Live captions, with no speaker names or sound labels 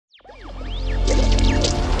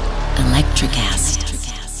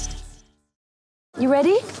Electricast. You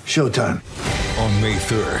ready? Showtime. On May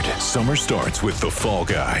 3rd, summer starts with The Fall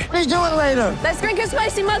Guy. Let's do it later. Let's drink a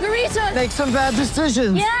spicy margarita. Make some bad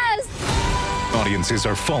decisions. Yes! Audiences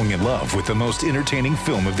are falling in love with the most entertaining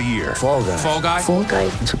film of the year. Fall Guy. Fall Guy? Fall Guy.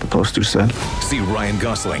 That's what the poster said. See Ryan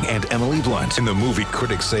Gosling and Emily Blunt in the movie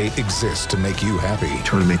critics say exists to make you happy.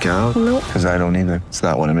 Trying to make it out? Nope. Because I don't either. It's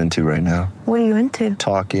not what I'm into right now. What are you into?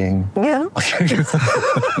 Talking. Yeah.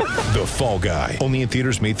 The Fall Guy. Only in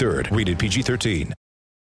theaters May 3rd. Rated PG-13.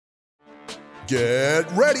 Get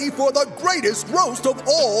ready for the greatest roast of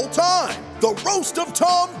all time. The Roast of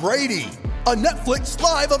Tom Brady. A Netflix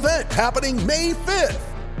live event happening May 5th.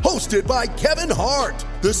 Hosted by Kevin Hart.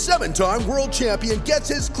 The 7-time world champion gets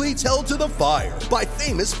his cleats held to the fire by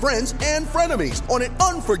famous friends and frenemies on an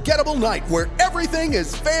unforgettable night where everything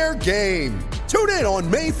is fair game. Tune in on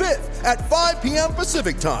May 5th at 5 p.m.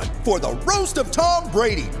 Pacific time for the Roast of Tom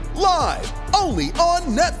Brady. Live only on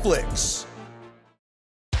Netflix.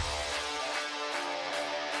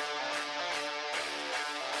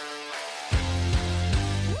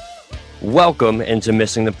 Welcome into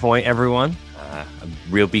Missing the Point, everyone.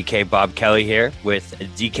 Real BK Bob Kelly here with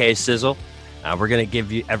DK Sizzle. We're going to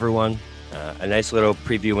give you everyone a nice little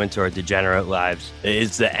preview into our degenerate lives.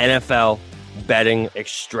 It's the NFL betting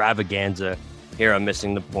extravaganza here on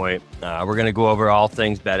Missing the Point. We're going to go over all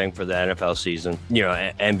things betting for the NFL season. You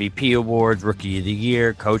know, MVP awards, Rookie of the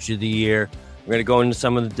Year, Coach of the Year. We're going to go into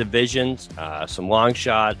some of the divisions, some long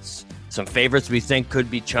shots, some favorites we think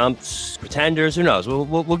could be chumps, pretenders. Who knows?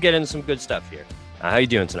 We'll get into some good stuff here. How you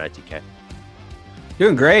doing tonight, DK?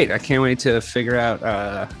 Doing great. I can't wait to figure out.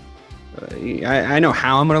 I know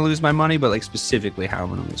how I'm going to lose my money, but like specifically how I'm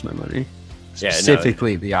going to lose my money.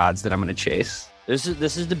 Specifically the odds that I'm going to chase. This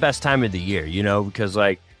is the best time of the year, you know, because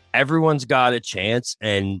like everyone's got a chance,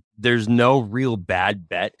 and there's no real bad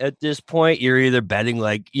bet at this point. You're either betting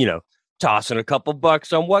like, you know, tossing a couple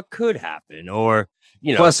bucks on what could happen, or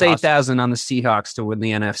you know, plus 8,000 on the Seahawks to win the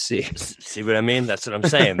NFC. See what I mean? That's what I'm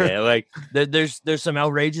saying, man. Like there's some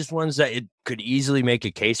outrageous ones that it could easily make a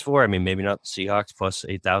case for. I mean, maybe not the Seahawks plus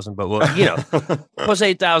 8,000, but well, you know, plus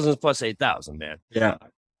 8,000 is plus 8,000, man. Yeah.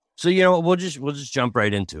 So you know, we'll just jump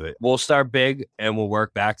right into it. We'll start big and we'll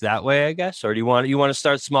work back that way, I guess. Or do you want to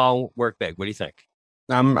start small, work big? What do you think?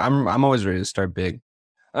 I'm always ready to start big.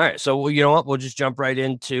 All right. So you know what? We'll just jump right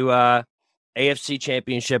into AFC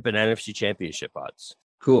Championship and NFC Championship odds.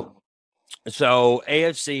 Cool. So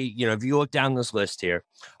AFC, you know, if you look down this list here,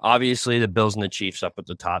 obviously the Bills and the Chiefs up at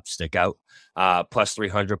the top stick out, plus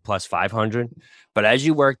 300, plus 500. But as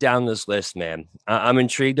you work down this list, man, I'm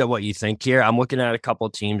intrigued at what you think here. I'm looking at a couple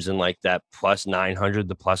of teams in like that plus 900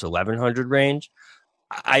 to plus 1,100 range.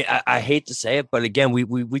 I hate to say it, but again,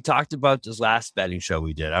 we talked about this last betting show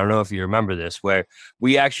we did. I don't know if you remember this, where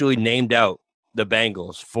we actually named out the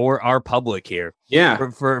Bengals for our public here. Yeah.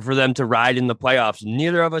 For them to ride in the playoffs.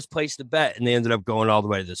 Neither of us placed a bet, and they ended up going all the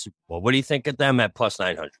way to the Super Bowl. What do you think of them at plus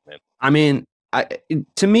 900, man? I mean,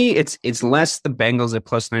 to me, it's less the Bengals at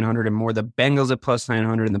plus 900 and more the Bengals at plus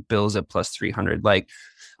 900 and the Bills at plus 300. Like,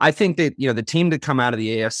 I think that, you know, the team to come out of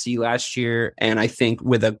the AFC last year, and I think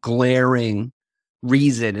with a glaring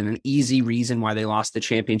reason and an easy reason why they lost the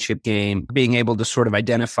championship game, being able to sort of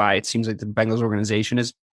identify, it seems like the Bengals organization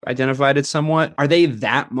is identified it somewhat. Are they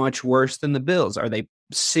that much worse than the Bills? Are they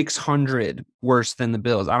 600 worse than the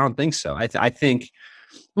Bills? I don't think so. I think,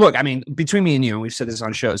 look, I mean, between me and you, and we've said this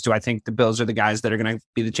on shows, do I think the Bills are the guys that are going to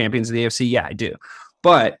be the champions of the AFC? Yeah, I do.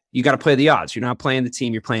 But you got to play the odds. You're not playing the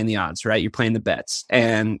team. You're playing the odds, right? You're playing the bets.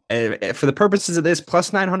 And for the purposes of this,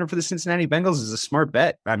 plus 900 for the Cincinnati Bengals is a smart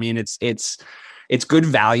bet. I mean, it's good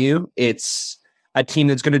value. It's a team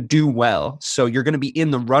that's going to do well. So you're going to be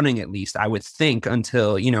in the running, at least, I would think,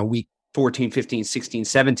 until, you know, week 14, 15, 16,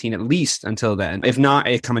 17, at least until then. If not,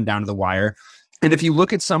 it coming down to the wire. And if you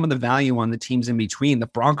look at some of the value on the teams in between, the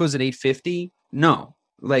Broncos at 850, no.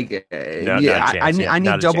 Like, I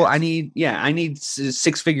need double. I need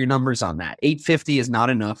 6-figure numbers on that. 850 is not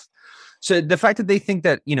enough. So the fact that they think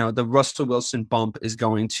that, you know, the Russell Wilson bump is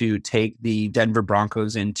going to take the Denver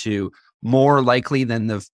Broncos into more likely than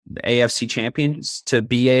the AFC champions to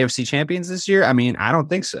be AFC champions this year, I mean, I don't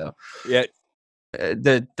think so. Yeah.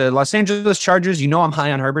 The Los Angeles Chargers, you know, I'm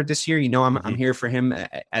high on Herbert this year. You know, I'm here for him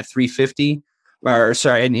at 350, or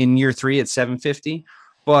sorry, in year 3 at 750.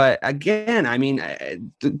 But again, I mean,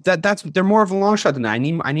 they're more of a long shot than that. I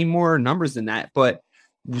need more numbers than that. But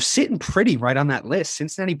we're sitting pretty right on that list.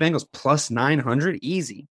 Cincinnati Bengals plus 900,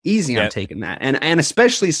 easy. Yep. I'm taking that, and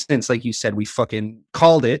especially since, like you said, we fucking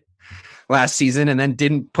called it last season and then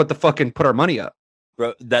didn't put our money up.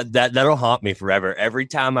 Bro, that'll haunt me forever. Every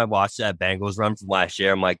time I watch that Bengals run from last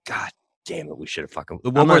year, I'm like, God damn it, we should have fucking.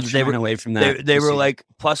 I'm not shying away from that. They were like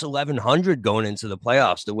plus 1,100 going into the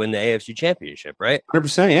playoffs to win the AFC Championship, right?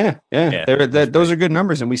 100%, yeah. Those are good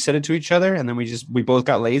numbers, and we said it to each other, and then we both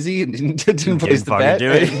got lazy and didn't place the bet.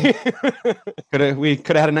 Do it. We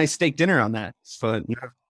could have had a nice steak dinner on that, but.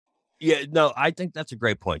 Yeah, no, I think that's a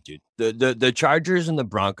great point, dude. The Chargers and the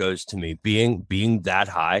Broncos, to me, being that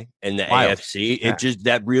high in the AFC,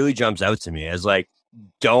 that really jumps out to me as like,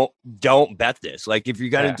 don't bet this. Like, if you're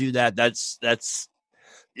gonna do that, that's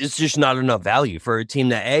it's just not enough value for a team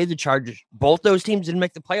that the Chargers, both those teams didn't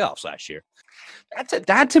make the playoffs last year.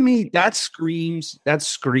 That to me, that screams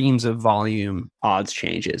of volume odds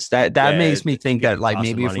changes. That makes me think that like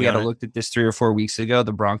maybe if we had looked at this 3 or 4 weeks ago,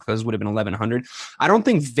 the Broncos would have been 1,100. I don't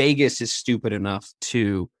think Vegas is stupid enough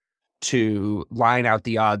to line out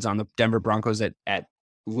the odds on the Denver Broncos at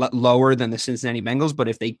lower than the Cincinnati Bengals. But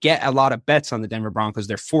if they get a lot of bets on the Denver Broncos,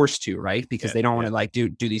 they're forced to, right? Because they don't want to like do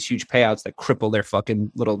these huge payouts that cripple their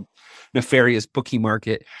fucking little nefarious bookie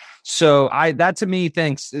market. So that to me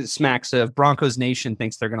smacks of Broncos Nation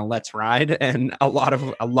thinks they're going to let's ride, and a lot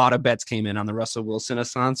of bets came in on the Russell Wilson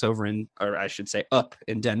assance up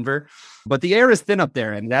in Denver, but the air is thin up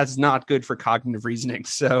there, and that's not good for cognitive reasoning.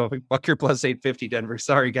 So fuck your plus 850 Denver.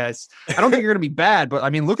 Sorry guys, I don't think you're going to be bad, but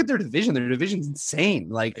I mean look at their division. Their division's insane.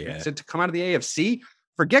 Like to come out of the AFC,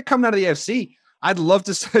 forget coming out of the AFC. I'd love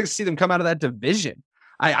to see them come out of that division.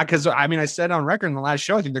 Because I said on record in the last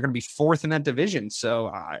show, I think they're going to be 4th in that division.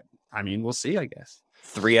 So, we'll see, I guess.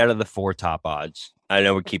 3 out of the 4 top odds. I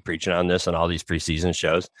know we keep preaching on this on all these preseason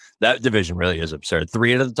shows. That division really is absurd.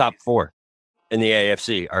 3 out of the top 4 in the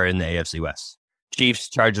AFC are in the AFC West. Chiefs,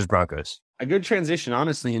 Chargers, Broncos. A good transition,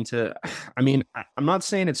 honestly, into. I'm not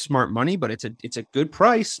saying it's smart money, but it's a good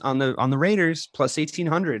price on the Raiders plus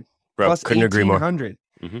 1,800. Bro, plus couldn't agree more.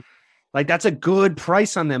 Mm-hmm. Like that's a good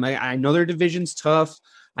price on them. I know their division's tough.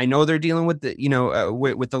 I know they're dealing with the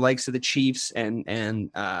with the likes of the Chiefs and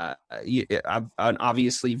an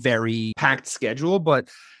obviously very packed schedule. But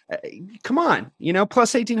come on,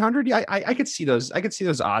 plus 1,800. Yeah, I could see those. I could see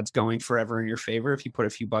those odds going forever in your favor if you put a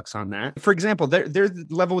few bucks on that. For example, they're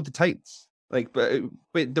level with the Titans. Like,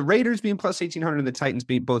 but the Raiders being plus 1,800 and the Titans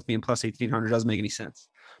both being plus 1,800 doesn't make any sense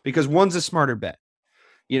because one's a smarter bet.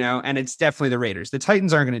 And it's definitely the Raiders. The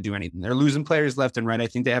Titans aren't going to do anything. They're losing players left and right. I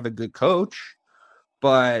think they have a good coach,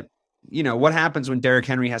 but what happens when Derrick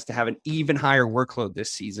Henry has to have an even higher workload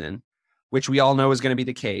this season, which we all know is going to be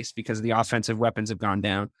the case because the offensive weapons have gone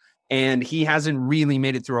down, and he hasn't really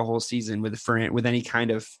made it through a whole season with any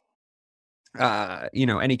kind of,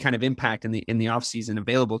 any kind of impact in the offseason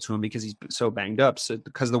available to him because he's so banged up. So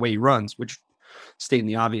because of the way he runs, which stating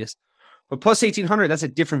the obvious, but plus 1,800, that's a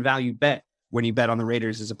different value bet when you bet on the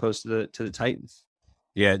Raiders as opposed to the Titans.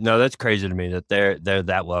 Yeah, no, that's crazy to me that they're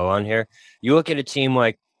that low on here. You look at a team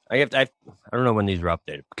like I don't know when these were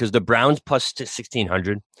updated because the Browns plus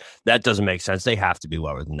 1,600, that doesn't make sense. They have to be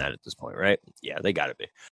lower than that at this point, right? Yeah, they got to be.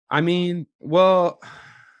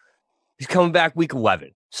 He's coming back week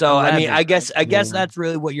 11. So 11. I guess that's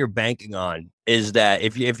really what you're banking on is that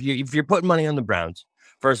if you're putting money on the Browns,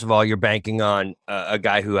 first of all, you're banking on a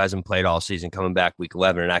guy who hasn't played all season coming back week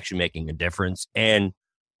 11 and actually making a difference, and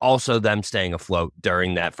also them staying afloat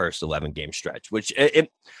during that first 11 game stretch. Which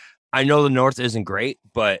I know the North isn't great,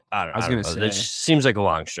 but I don't know. It seems like a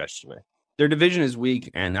long stretch to me. Their division is weak,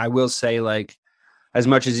 and I will say, like, as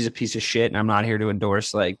much as he's a piece of shit, and I'm not here to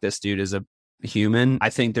endorse like this dude is a human, I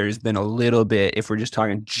think there's been a little bit, if we're just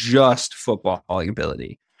talking just footballing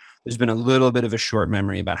ability, there's been a little bit of a short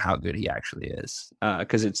memory about how good he actually is,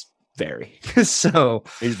 because it's very. So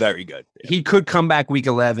he's very good. Yeah. He could come back week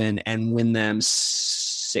 11 and win them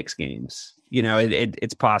 6 games.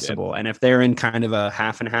 It's possible. Yep. And if they're in kind of a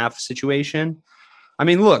half and half situation,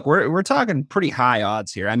 look, we're talking pretty high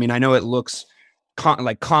odds here. I know it looks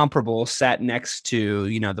comparable sat next to,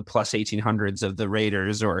 the plus 1,800s of the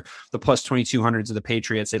Raiders or the plus 2,200s of the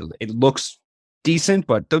Patriots. It looks decent,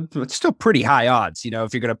 but it's still pretty high odds.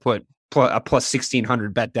 If you're going to put a plus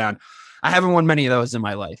 1,600 bet down, I haven't won many of those in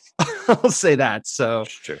my life. I'll say that. So,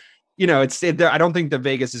 sure. I don't think the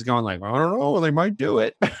Vegas is going like, I don't know, they might do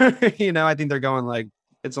it. I think they're going like,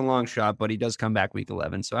 it's a long shot, but he does come back week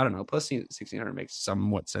 11. So I don't know. Plus 1,600 makes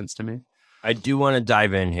somewhat sense to me. I do want to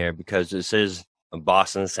dive in here because this is a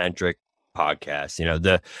Boston centric podcast.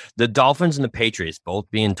 The Dolphins and the Patriots both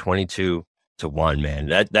being 22-1, man.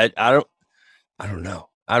 That I don't know.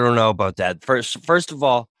 I don't know about that. First of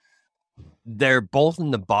all, they're both in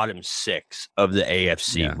the bottom 6 of the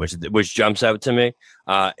AFC, which jumps out to me.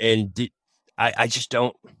 And I just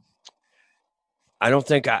don't. I don't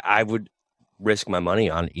think I would risk my money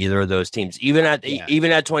on either of those teams, even at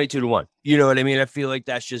 22-1. You know what I mean? I feel like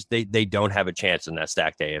that's just they don't have a chance in that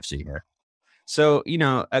stacked AFC here. So,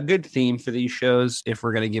 a good theme for these shows, if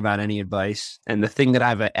we're going to give out any advice, and the thing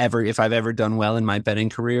that if I've ever done well in my betting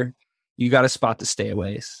career, you got to spot the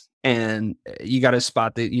stayaways, and you got to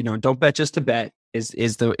spot the, don't bet just to bet is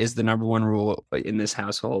the number one rule in this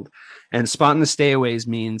household. And spotting the stayaways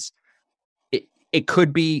means it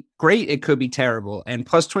could be great, it could be terrible. And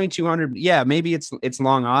plus 2,200, yeah, maybe it's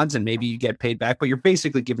long odds and maybe you get paid back, but you're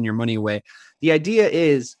basically giving your money away. The idea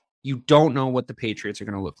is you don't know what the Patriots are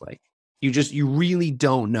going to look like. You really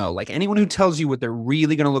don't know. Like, anyone who tells you what they're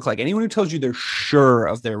really going to look like, anyone who tells you they're sure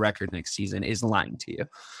of their record next season is lying to you.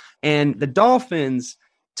 And the Dolphins,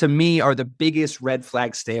 to me, are the biggest red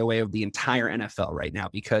flag stay away of the entire NFL right now,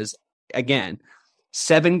 because, again,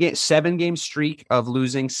 7-game streak of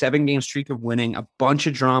losing, 7-game streak of winning, a bunch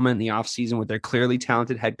of drama in the offseason with their clearly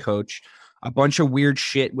talented head coach, a bunch of weird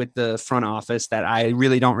shit with the front office that I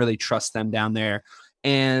really don't really trust them down there.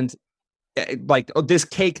 And like this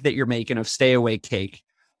cake that you're making of stay away cake,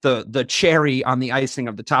 the cherry on the icing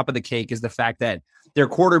of the top of the cake is the fact that their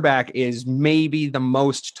quarterback is maybe the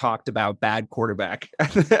most talked about bad quarterback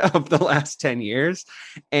of the last 10 years.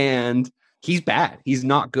 And he's bad. He's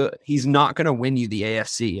not good. He's not going to win you the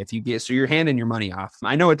AFC if you get, so you're handing your money off.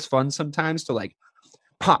 I know it's fun sometimes to like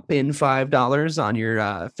pop in $5 on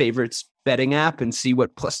your favorites betting app and see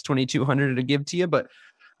what plus 2,200 to give to you. But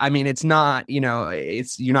I mean, it's not, you're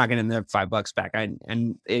not getting the $5 back.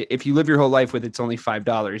 And if you live your whole life with it's only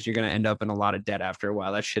 $5, you're going to end up in a lot of debt after a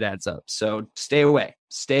while. That shit adds up. So stay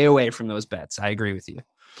away from those bets. I agree with you.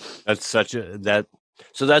 That's such a, that.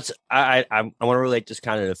 So that's, I want to relate this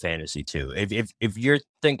kind of to fantasy too. If you're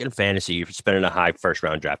thinking fantasy, you're spending a high first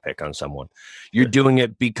round draft pick on someone, you're doing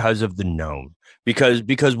it because of the known, because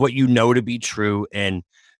what you know to be true and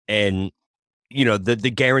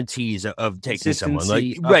the guarantees of taking someone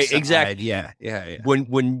like right, upside. exactly. Yeah.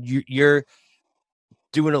 When you're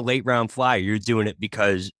doing a late round flyer, you're doing it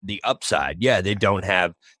because the upside, they don't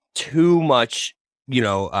have too much,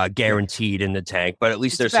 guaranteed in the tank, but at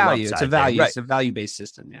least there's value. some upside. It's a value. Right. It's a value-based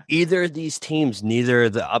system. Yeah. Either of these teams, neither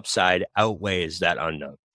the upside outweighs that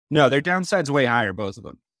unknown. No, their downside's way higher, both of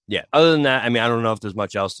them. Yeah. Other than that, I mean, I don't know if there's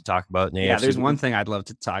much else to talk about in the AFC. There's one thing I'd love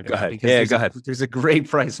to talk about. Ahead. Because Go ahead. There's a great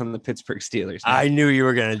price on the Pittsburgh Steelers. I knew you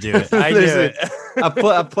were going to do it. I knew it.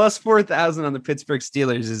 a plus 4,000 on the Pittsburgh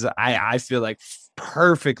Steelers is, I feel like,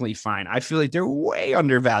 perfectly fine. I feel like they're way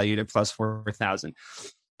undervalued at plus 4,000.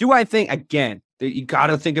 Do I think, again, you got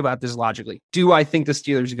to think about this logically. Do I think the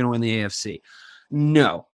Steelers are going to win the AFC?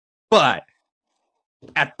 No. But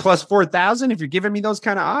at plus 4,000, if you're giving me those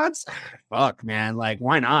kind of odds, fuck, man. Like,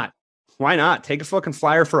 why not? Why not? Take a fucking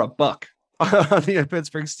flyer for $1 on the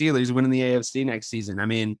Pittsburgh Steelers winning the AFC next season. I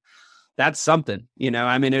mean, that's something,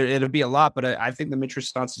 I mean, it'll be a lot, but I think the Mitch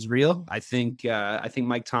response is real. I think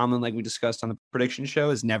Mike Tomlin, like we discussed on the prediction show,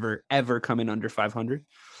 has never, ever come in under 500.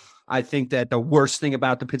 I think that the worst thing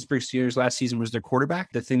about the Pittsburgh Steelers last season was their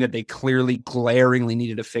quarterback. The thing that they clearly, glaringly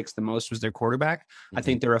needed to fix the most was their quarterback. Mm-hmm. I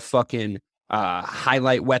think they're a fucking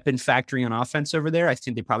highlight weapon factory on offense over there. I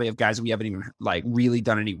think they probably have guys we haven't even like really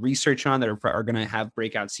done any research on that are going to have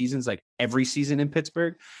breakout seasons like every season in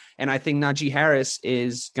Pittsburgh. And I think Najee Harris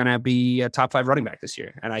is going to be a top 5 running back this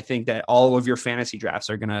year. And I think that all of your fantasy drafts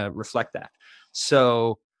are going to reflect that.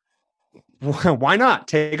 So why not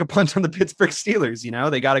take a punt on the Pittsburgh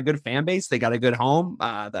Steelers? They got a good fan base. They got a good home,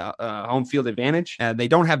 home field advantage. They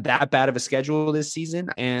don't have that bad of a schedule this season.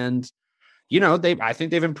 And, I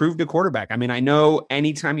think they've improved the quarterback. I mean, I know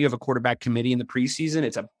anytime you have a quarterback committee in the preseason,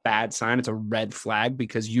 it's a bad sign. It's a red flag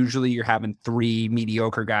because usually you're having 3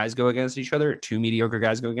 mediocre guys go against each other, or 2 mediocre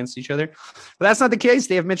guys go against each other. But that's not the case.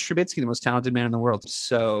 They have Mitch Trubisky, the most talented man in the world.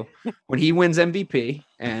 So when he wins MVP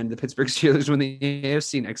and the Pittsburgh Steelers win the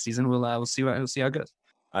AFC next season, we'll see how it goes.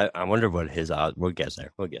 I wonder what his odds. We'll get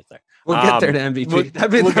there. We'll get there to MVP.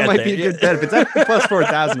 That might be a good bet. If it's at plus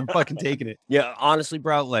 4,000, I'm fucking taking it. Yeah, honestly,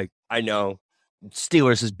 bro. Like, I know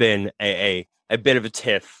Steelers has been a bit of a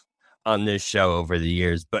tiff on this show over the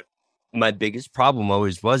years, but my biggest problem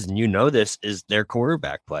always was, and this, is their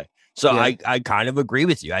quarterback play. So yeah. I kind of agree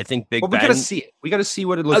with you. I think Big Ben. We got to see it. We got to see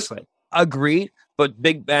what it looks like. Agreed, but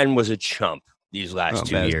Big Ben was a chump these last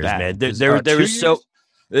 2 years, man. There was so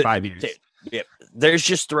 5 years. Yeah, there's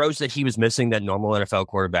just throws that he was missing that normal NFL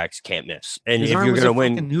quarterbacks can't miss. And his if you're going to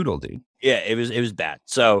win, noodle, dude. Yeah, it was bad.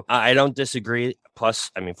 So I don't disagree. Plus,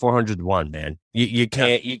 I mean, 400-1, man. You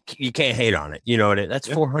can't you can't hate on it. You know what? That's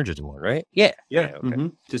 400-1, right? Yeah. Okay. Mm-hmm.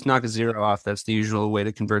 Just knock a 0 off. That's the usual way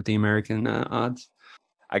to convert the American odds.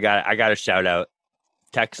 I got a shout out.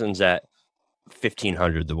 Texans at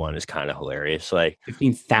 1,500 to 1 is kind of hilarious. Like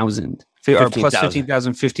 15,000 or plus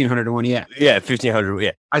 15,000, 1,500 to 1. Yeah. Yeah. 1,500.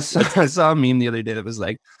 Yeah. I saw a meme the other day that was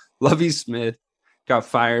like, Lovie Smith got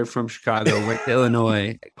fired from Chicago, went to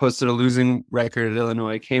Illinois, posted a losing record at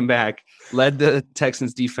Illinois, came back, led the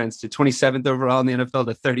Texans defense to 27th overall in the NFL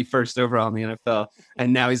to 31st overall in the NFL,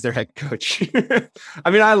 and now he's their head coach.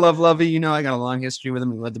 I mean, I love Lovie. You know, I got a long history with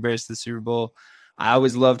him. He led the Bears to the Super Bowl. I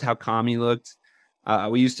always loved how calm he looked.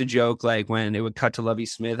 We used to joke, like, when it would cut to Lovie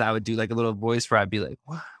Smith, I would do like a little voice where I'd be like,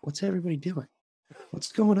 what's everybody doing?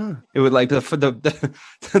 What's going on? It would like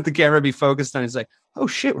the camera be focused on. He's like, oh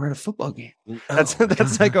shit, we're at a football game.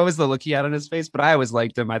 That's like always the look he had on his face. But I always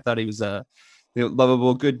liked him. I thought he was a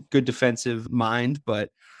lovable, good defensive mind. But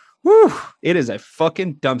whew, it is a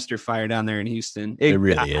fucking dumpster fire down there in Houston. It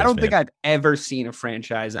really is. I don't think I've ever seen a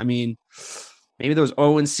franchise. I mean, maybe those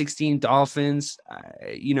 0-16 Dolphins.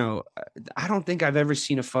 I don't think I've ever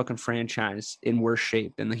seen a fucking franchise in worse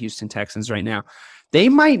shape than the Houston Texans right now. They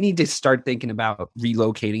might need to start thinking about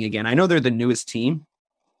relocating again. I know they're the newest team,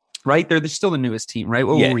 right? They're still the newest team, right?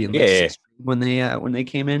 What were we in when they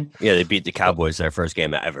came in? Yeah, they beat the Cowboys their first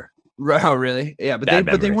game ever. Oh, really? Yeah,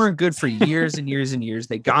 but they weren't good for years and years and years.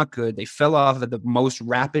 They got good. They fell off at the most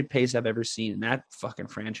rapid pace I've ever seen in that fucking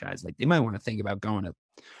franchise. Like, they might want to think about going to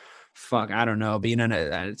I don't know, being in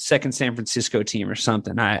a second San Francisco team or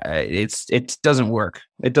something. It doesn't work.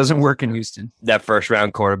 It doesn't work in Houston. That first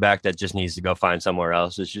round quarterback that just needs to go find somewhere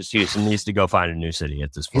else. It's just Houston needs to go find a new city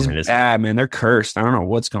at this point. It's bad, man. They're cursed. I don't know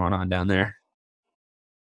what's going on down there.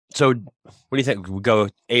 So what do you think? We go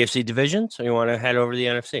AFC divisions, or you want to head over to the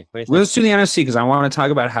NFC? Let's do the NFC, because I want to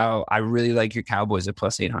talk about how I really like your Cowboys at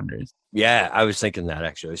plus 800. Yeah, I was thinking that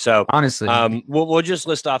actually. So honestly, we'll just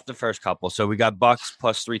list off the first couple. So we got Bucks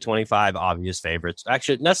plus 325, obvious favorites.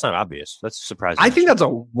 Actually, that's not obvious. That's surprising. I think that's a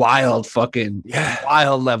wild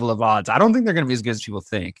wild level of odds. I don't think they're going to be as good as people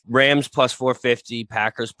think. Rams plus 450,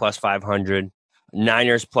 Packers plus 500,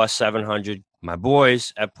 Niners plus 700. My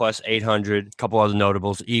boys at plus 800. A couple other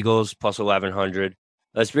notables. Eagles plus 1,100.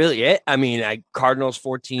 That's really it. I mean, Cardinals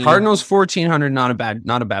 14. Cardinals 1,400. Not a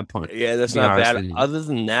bad point. Yeah, that's not bad. Other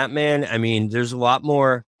than that, man, I mean, there's a lot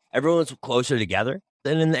more. Everyone's closer together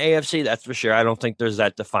than in the AFC. That's for sure. I don't think there's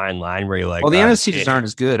that defined line where you're like, well, the NFC just aren't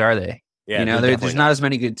as good, are they? Yeah, there's not as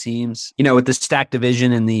many good teams. With the stacked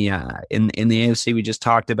division in the in the AFC we just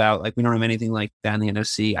talked about, like, we don't have anything like that in the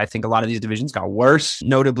NFC. I think a lot of these divisions got worse.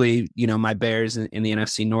 Notably, my Bears in the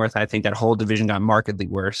NFC North. I think that whole division got markedly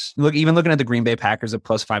worse. Even looking at the Green Bay Packers at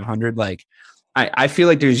plus 500, like, I feel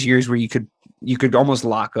like there's years where you could almost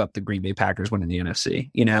lock up the Green Bay Packers winning the NFC.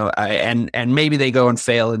 And maybe they go and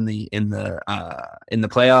fail in the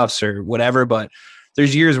playoffs or whatever, but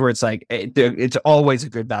there's years where it's like, it's always a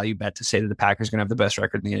good value bet to say that the Packers are going to have the best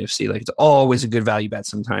record in the NFC. Like, it's always a good value bet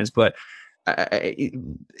sometimes, but I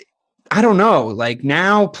don't know. Like,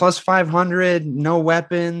 now plus 500, no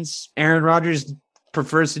weapons. Aaron Rodgers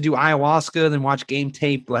prefers to do ayahuasca than watch game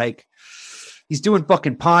tape. Like, he's doing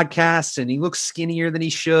fucking podcasts and he looks skinnier than he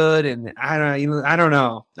should. And I don't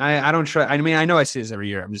know. I don't try. I mean, I know I say this every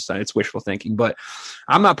year. It's wishful thinking, but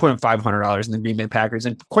I'm not putting $500 in the Green Bay Packers.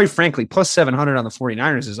 And quite frankly, plus 700 on the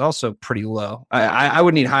 49ers is also pretty low. I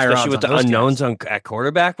would need higher, especially with the unknowns at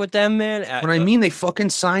quarterback with them, man. When I mean, they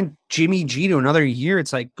fucking signed Jimmy G to another year.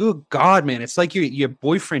 It's like, good God, man. It's like your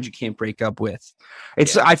boyfriend you can't break up with.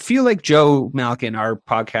 I feel like Joe Malkin, our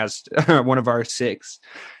podcast, one of our 6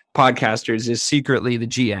 podcasters, is secretly the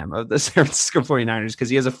GM of the San Francisco 49ers because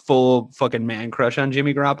he has a full fucking man crush on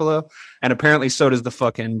Jimmy Garoppolo, and apparently so does the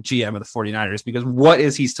fucking GM of the 49ers, because what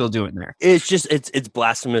is he still doing there? It's just it's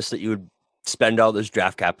blasphemous that you would spend all this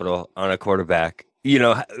draft capital on a quarterback.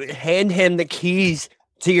 Hand him the keys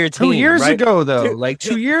to your team. 2 years ago, though, like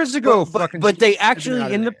 2 years ago, but they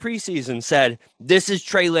actually in the preseason said this is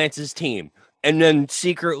Trey Lance's team. And then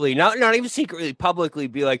secretly, not even secretly, publicly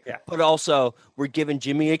be like, but also we're giving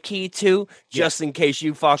Jimmy a key too, just in case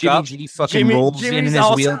you fuck up. Jimmy G fucking rolls in his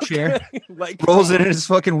wheelchair. Rolls in his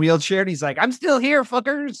fucking wheelchair, and he's like, I'm still here,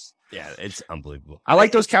 fuckers. Yeah, it's unbelievable. I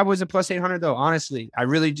like those Cowboys at plus 800, though. Honestly, I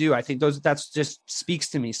really do. I think that's just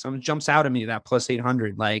speaks to me. Something jumps out at me, that plus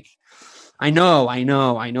 800. Like, I know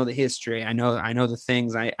the history. I know the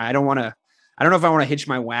things. I don't know if I want to hitch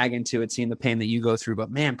my wagon to it, seeing the pain that you go through,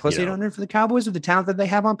 but man, plus 800 for the Cowboys with the talent that they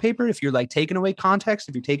have on paper. If you're like taking away context,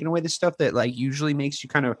 if you're taking away the stuff that like usually makes you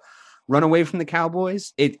kind of run away from the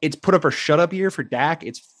Cowboys, it's put up or shut up year for Dak.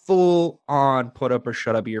 It's full on put up or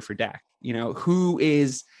shut up year for Dak. Who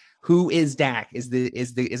is Dak is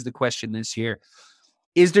the question this year.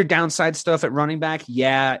 Is there downside stuff at running back?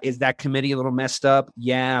 Yeah. Is that committee a little messed up?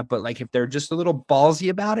 Yeah. But like, if they're just a little ballsy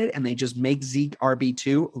about it and they just make Zeke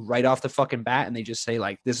RB2 right off the fucking bat and they just say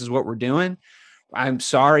like, this is what we're doing. I'm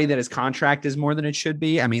sorry that his contract is more than it should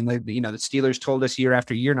be. I mean, like, the Steelers told us year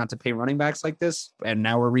after year not to pay running backs like this. And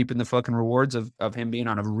now we're reaping the fucking rewards of him being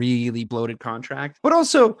on a really bloated contract. But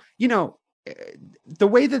also, the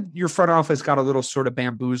way that your front office got a little sort of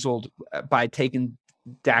bamboozled by taking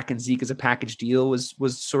Dak and Zeke as a package deal was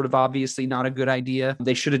sort of obviously not a good idea.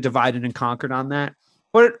 They should have divided and conquered on that.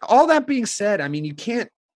 But all that being said, I mean, you can't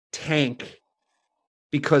tank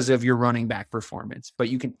because of your running back performance, but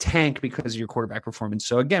you can tank because of your quarterback performance.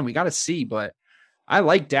 So again, we got to see, but I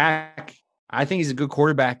like Dak. I think he's a good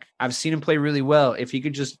quarterback. I've seen him play really well. If he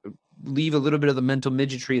could just leave a little bit of the mental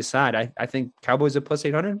midgetry aside, I think Cowboys at plus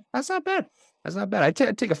 800, that's not bad. That's not bad. I'd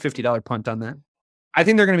take a $50 punt on that. I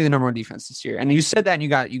think they're going to be the number one defense this year. And you said that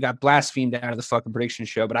and you got blasphemed out of the fucking prediction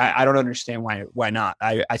show, but I don't understand why not.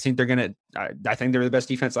 I think they're going to, I think they were the best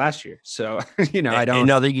defense last year. So, I don't.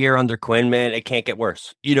 Another year under Quinn, man, it can't get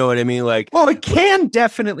worse. You know what I mean? Like, well, it can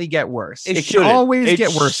definitely get worse. It can always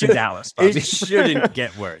get worse in Dallas. Bobby. It shouldn't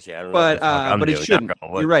get worse. Yeah. I don't know but it doing. shouldn't.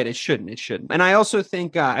 You're right. It shouldn't. And I also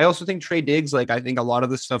think Trey Diggs, like, I think a lot of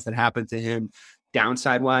the stuff that happened to him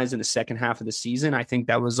downside wise in the second half of the season, I think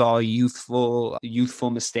that was all youthful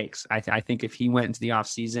mistakes. I think if he went into the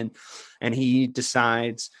offseason and he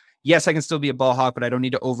decides, yes, I can still be a ball hawk, but I don't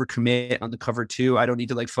need to overcommit on the cover 2. I don't need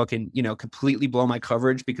to like fucking, completely blow my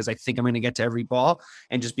coverage because I think I'm going to get to every ball,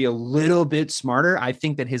 and just be a little bit smarter. I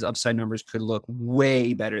think that his upside numbers could look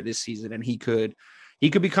way better this season, and he could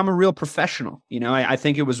become a real professional. I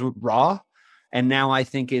think it was raw, and now I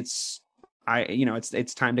think it's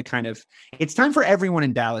time to it's time for everyone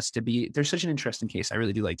in Dallas to be, there's such an interesting case. I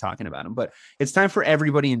really do like talking about him, but it's time for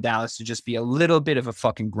everybody in Dallas to just be a little bit of a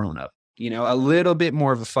fucking grown up, a little bit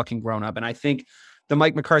more of a fucking grown up. And I think the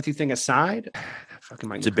Mike McCarthy thing aside, fucking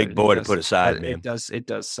Mike, it's a big boy to put aside, man. It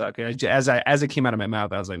does suck. As it came out of my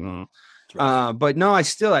mouth, I was like, but no,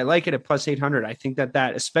 I like it at plus 800. I think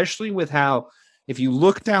that especially with how, if you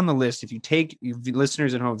look down the list, if you take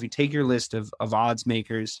listeners at home, if you take your list of odds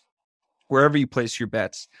makers, wherever you place your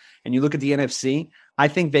bets, and you look at the NFC, I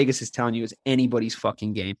think Vegas is telling you it's anybody's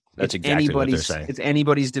fucking game. That's exactly what they're saying. It's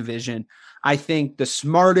anybody's division. I think the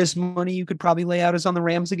smartest money you could probably lay out is on the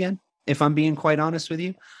Rams again, if I'm being quite honest with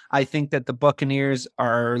you. I think that the Buccaneers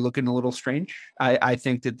are looking a little strange. I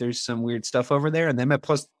think that there's some weird stuff over there, and them at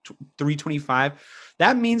plus 325.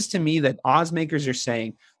 That means to me that odds makers are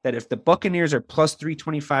saying that if the Buccaneers are plus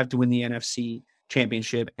 325 to win the NFC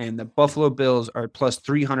Championship and the Buffalo Bills are plus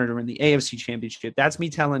 300 to win the AFC Championship, that's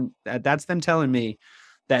them telling me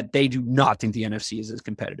that they do not think the NFC is as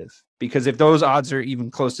competitive. Because if those odds are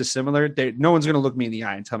even close to similar, no one's going to look me in the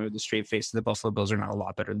eye and tell me with a straight face that the Buffalo Bills are not a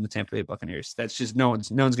lot better than the Tampa Bay Buccaneers. That's just no one's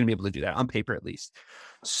going to be able to do that on paper, at least.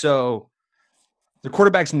 So the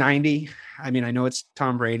quarterback's 90. I mean, I know it's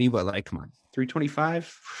Tom Brady, but like, come on,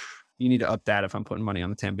 325. You need to up that if I'm putting money on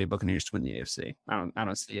the Tampa Bay Buccaneers to win the AFC. I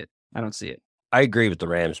don't see it. I don't see it. I agree with the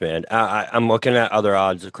Rams, man. I'm looking at other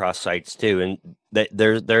odds across sites too, and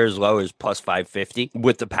they're as low as plus 550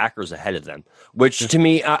 with the Packers ahead of them, which to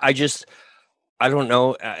me, I don't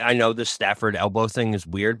know. I know the Stafford elbow thing is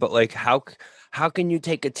weird, but like, how can you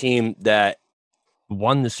take a team that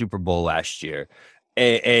won the Super Bowl last year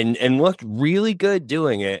and looked really good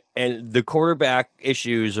doing it, and the quarterback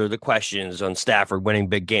issues or the questions on Stafford winning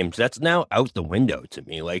big games, that's now out the window to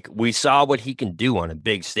me. Like, we saw what he can do on a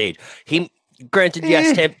big stage. Granted,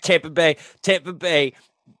 yes, Tampa Bay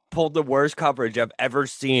pulled the worst coverage I've ever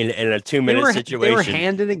seen in a 2-minute situation. They were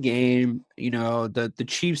handed a game. The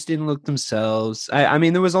Chiefs didn't look themselves. I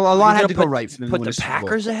mean, there was a lot had to go right for them. Put the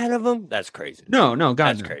Packers ahead of them? That's crazy. No, God,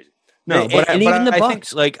 that's no. crazy. No, and even the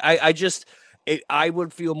Bucks. I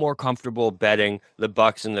would feel more comfortable betting the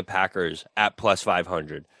Bucks and the Packers at plus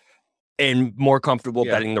 500, and more comfortable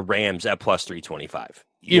betting the Rams at plus 325.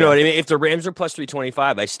 You know what I mean? If the Rams are plus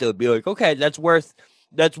 325, I still be like, okay, that's worth,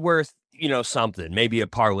 something, maybe a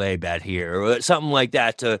parlay bet here or something like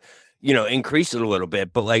that to, increase it a little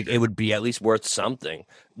bit, but like, it would be at least worth something.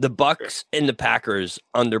 The Bucks and the Packers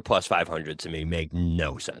under plus 500 to me make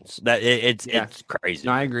no sense. That it's crazy.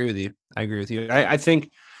 No, I agree with you. I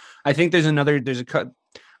think there's a cut.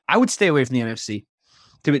 I would stay away from the NFC.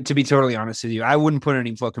 To be totally honest with you, I wouldn't put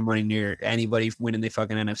any fucking money near anybody winning the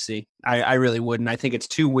fucking NFC. I really wouldn't. I think it's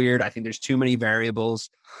too weird. I think there's too many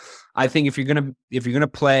variables. I think if you're gonna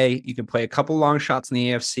play, you can play a couple long shots in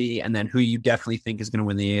the AFC, and then who you definitely think is gonna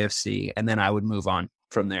win the AFC, and then I would move on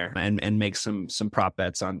from there and make some prop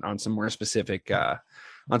bets on some more specific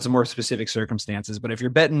on some more specific circumstances. But if you're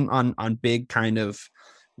betting on big kind of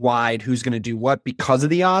wide, who's going to do what because of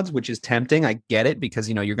the odds, which is tempting. I get it because,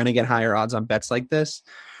 you're going to get higher odds on bets like this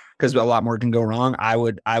because a lot more can go wrong. I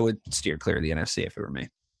would steer clear of the NFC if it were me.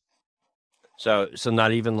 So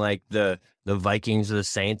not even like the Vikings or the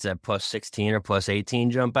Saints at plus 16 or plus 18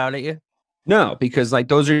 jump out at you? No, because like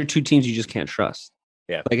those are two teams you just can't trust.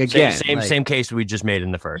 Yeah. Like again, same case we just made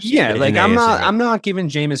in the first. Yeah. Like I'm not giving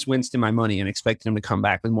Jameis Winston my money and expecting him to come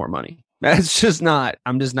back with more money. That's just not,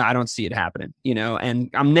 I don't see it happening, and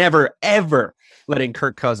I'm never, ever letting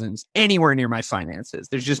Kirk Cousins anywhere near my finances.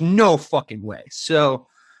 There's just no fucking way. So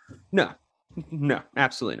no,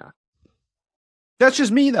 absolutely not. That's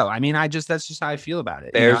just me though. I mean, that's just how I feel about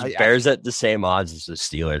it. Bears at the same odds as the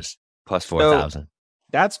Steelers plus 4,000.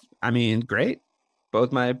 That's, great.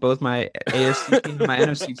 Both my AFC team and my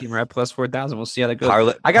NFC team are at plus 4,000. We'll see how that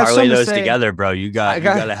goes. I got parlay those together, bro. You got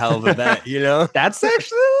a hell of a bet, That's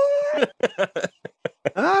actually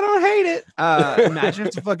I don't hate it. Imagine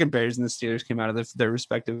if the fucking Bears and the Steelers came out of their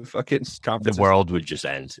respective fucking conferences. The world would just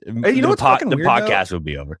end. Hey, what's fucking weird, podcast would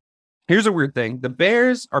be over. Here's a weird thing. The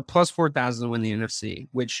Bears are plus 4,000 to win the NFC,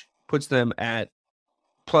 which puts them at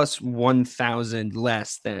plus 1,000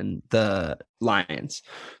 less than the Lions.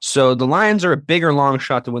 So the Lions are a bigger long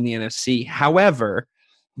shot to win the NFC. However,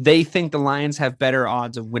 they think the Lions have better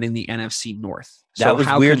odds of winning the NFC North. That was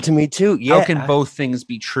weird to me too. Yeah. How can both things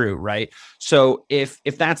be true, right? So if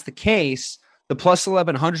that's the case, the plus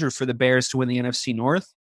 1,100 for the Bears to win the NFC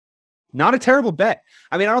North, not a terrible bet.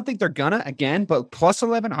 I don't think they're gonna again, but plus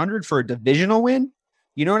 1,100 for a divisional win.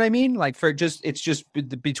 You know what I mean? Like it's just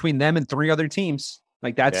between them and three other teams.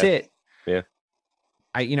 Like that's it. Yeah.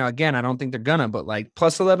 I don't think they're gonna, but like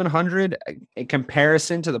plus 1,100 in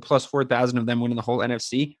comparison to the plus 4,000 of them winning the whole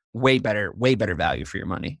NFC, way better value for your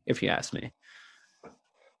money, if you ask me.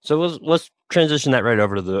 So let's transition that right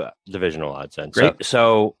over to the divisional odds then. Great.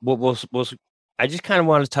 So we'll I just kind of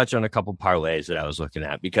want to touch on a couple parlays that I was looking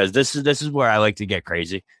at because this is where I like to get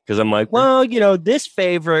crazy because I'm like, well, this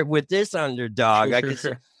favorite with this underdog,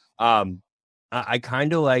 Sure. I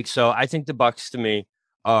kind of like, so I think the Bucks to me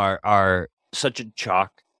are such a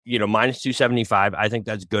chalk, minus 275. I think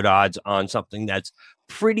that's good odds on something that's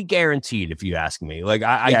pretty guaranteed, if you ask me. Like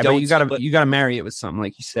I don't. But you gotta marry it with something,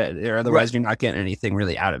 like you said, or otherwise you're not getting anything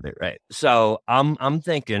really out of it, right? So I'm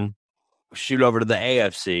thinking, shoot over to the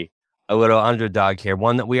AFC, a little underdog here,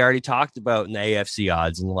 one that we already talked about in the AFC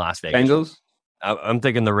odds in the Las Vegas. Bengals. I'm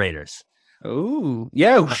thinking the Raiders. Oh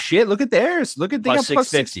yeah, shit! Look at theirs. Look at they plus got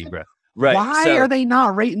 650, bro. Right? Why are they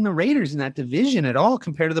not rating the Raiders in that division at all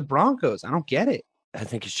compared to the Broncos? I don't get it. I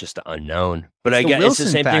think it's just the unknown, but I guess it's the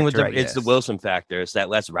same thing with it's the Wilson factor. It's that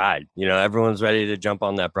let's ride. Everyone's ready to jump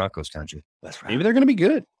on that Broncos country. Let's ride. Maybe they're going to be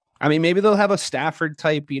good. Maybe they'll have a Stafford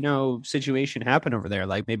type, situation happen over there.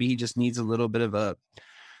 Like maybe he just needs a little bit of a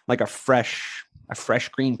fresh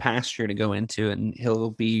green pasture to go into, and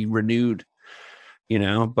he'll be renewed.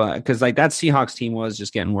 But because like that Seahawks team was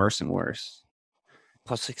just getting worse and worse.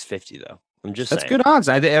 Plus 650 though. I'm just that's saying. good odds.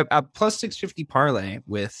 A plus 650 parlay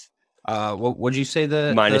with. What'd you say?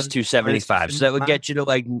 The minus 275. So that would get you to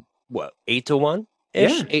like what 8-1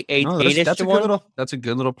 ish? Yeah. 8-ish that's to a 1. That's a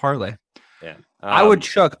good little parlay. Yeah, I would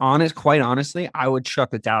chuck quite honestly, I would chuck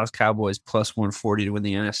the Dallas Cowboys plus 140 to win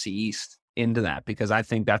the NFC East into that because I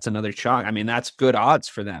think that's another chalk. That's good odds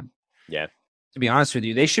for them. Yeah. To be honest with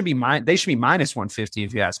you, they should be minus 150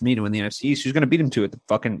 if you ask me to win the NFC East. Who's going to beat them to it? The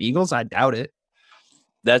fucking Eagles? I doubt it.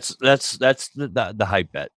 That's the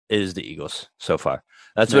hype bet is the Eagles so far.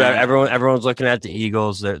 That's what everyone's looking at, the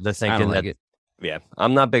Eagles. They're thinking like that. it. Yeah,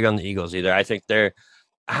 I'm not big on the Eagles either. I think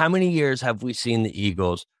how many years have we seen the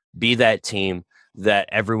Eagles be that team that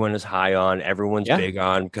everyone is high on, everyone's big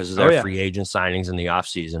on because of their free agent signings in the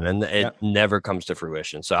offseason, and it never comes to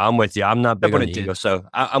fruition. So I'm with you. I'm not big on the Eagles, so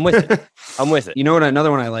I'm with it. I'm with it. You know what?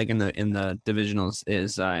 Another one I like in the divisionals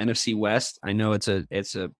is NFC West. I know it's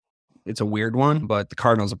a weird one, but the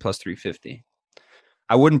Cardinals are plus 350.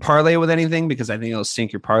 I wouldn't parlay it with anything because I think it'll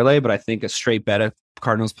sink your parlay, but I think a straight bet of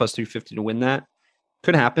Cardinals plus 350 to win that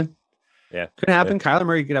could happen. Yeah. Could happen. Yeah. Kyler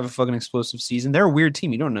Murray could have a fucking explosive season. They're a weird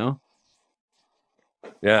team. You don't know.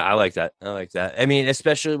 Yeah, I like that.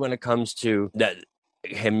 Especially when it comes to that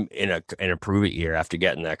him in a prove it year after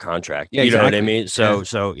getting that contract. Yeah, you know what I mean? So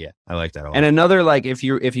yeah, I like that a lot. And another like if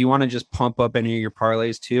you want to just pump up any of your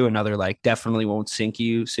parlays too, another like definitely won't sink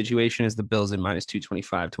you situation is the Bills at minus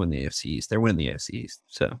 225 to win the AFC East. They're winning the AFC East.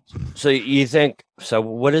 So you think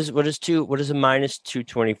what is a minus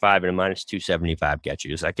 225 and a minus 275 get you?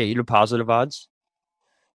 Does that get you to positive odds?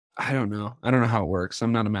 I don't know how it works.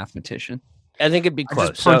 I'm not a mathematician. I think it'd be close.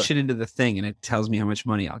 I just punch it into the thing and it tells me how much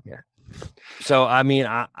money I'll get. So I mean,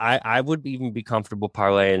 I would even be comfortable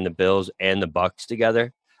parlaying the Bills and the Bucks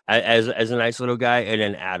together as a nice little guy, and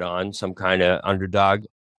then add on some kind of underdog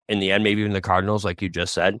in the end, maybe even the Cardinals, like you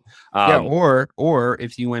just said. Or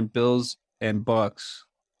if you went Bills and Bucks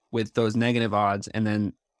with those negative odds,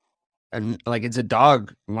 and like it's a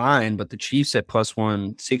dog line, but the Chiefs at plus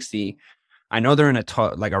 160. I know they're in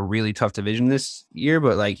a really tough division this year,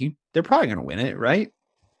 but like they're probably going to win it, right?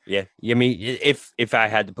 Yeah. I mean, if I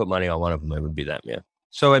had to put money on one of them, it would be them. Yeah.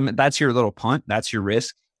 So that's your little punt. That's your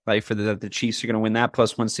risk. Like for the Chiefs are going to win that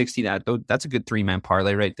plus 160. That's a good 3-man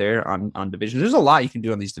parlay right there on division. There's a lot you can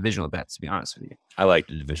do on these divisional bets, to be honest with you. I like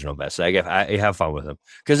the divisional bets. I have fun with them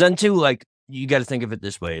because then too, like you got to think of it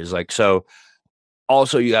this way: is like so.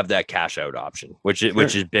 Also, you have that cash out option, which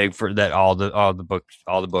is big for that. All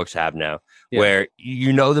the books have now, where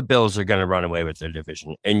the Bills are going to run away with their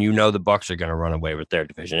division, and the Bucks are going to run away with their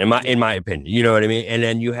division. In my opinion, you know what I mean. And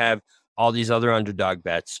then you have all these other underdog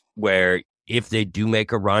bets where if they do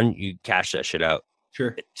make a run, you cash that shit out.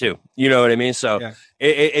 Sure, too. You know what I mean. So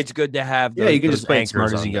it's good to have. You can just play it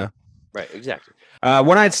smart as you go. Right, exactly.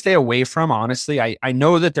 What I'd stay away from, honestly, I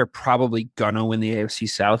know that they're probably gonna win the AFC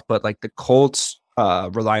South, but like the Colts.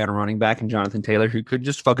 Rely on a running back and Jonathan Taylor who could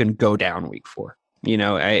just fucking go down week 4.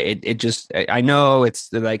 I know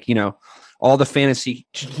it's like, all the fantasy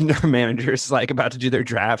managers like about to do their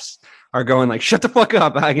drafts are going like, shut the fuck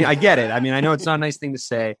up. I get it. I mean, I know it's not a nice thing to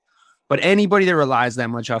say, but anybody that relies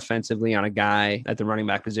that much offensively on a guy at the running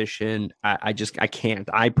back position, I can't.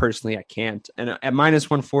 I can't. And at minus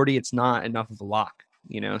 140, it's not enough of a lock,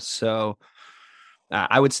 so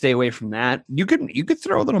I would stay away from that. You could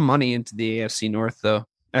throw a little money into the AFC North though,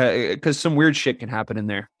 because some weird shit can happen in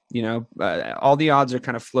there. All the odds are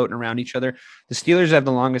kind of floating around each other. The Steelers have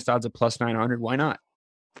the longest odds of plus 900. Why not?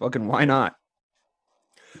 Fucking why not?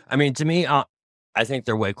 I mean, to me, I think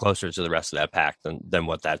they're way closer to the rest of that pack than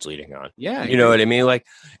what that's leading on. Yeah, you know what I mean. Like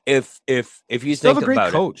if you still think have a great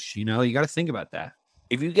about coach, you got to think about that.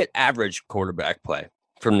 If you get average quarterback play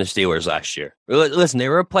from the Steelers last year, listen, they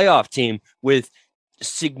were a playoff team with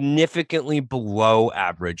significantly below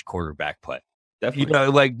average quarterback play. Definitely.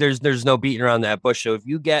 Like there's no beating around that bush. So if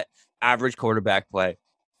you get average quarterback play,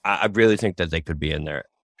 I really think that they could be in there.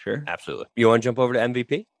 Sure. Absolutely. You want to jump over to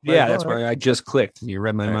MVP? Yeah, that's where I just clicked. You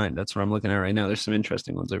read my mind. That's what I'm looking at right now. There's some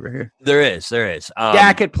interesting ones over here. There is.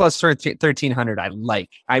 Dak at plus 1,300. I like.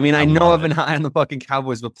 I mean, I know I've been high on the fucking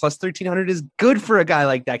Cowboys, but plus 1,300 is good for a guy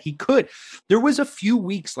like Dak. He could. There was a few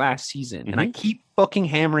weeks last season, and I keep fucking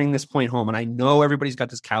hammering this point home, and I know everybody's got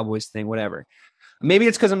this Cowboys thing, whatever. Maybe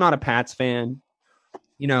it's because I'm not a Pats fan.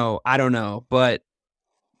 I don't know, but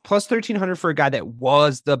plus 1,300 for a guy that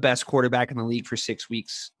was the best quarterback in the league for 6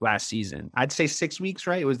 weeks last season. I'd say 6 weeks,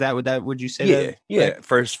 right? Would you say that? Yeah. Like,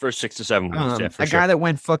 first 6 to 7 weeks. A guy that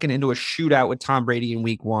went fucking into a shootout with Tom Brady in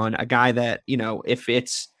week 1. A guy that, if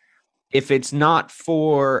it's not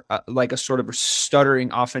for like a sort of a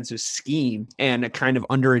stuttering offensive scheme and a kind of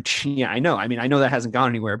underachieving, yeah, I know. I mean, I know that hasn't gone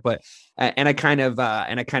anywhere, but and a kind of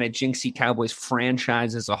jinxy Cowboys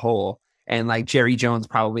franchise as a whole. And like Jerry Jones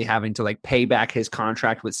probably having to like pay back his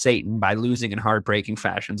contract with Satan by losing in heartbreaking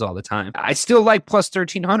fashions all the time. I still like plus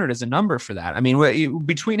 1,300 as a number for that. I mean,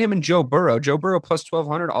 between him and Joe Burrow plus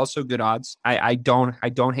 1,200, also good odds. I don't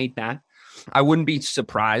hate that. I wouldn't be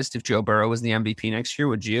surprised if Joe Burrow was the MVP next year.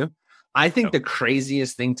 Would you? I think the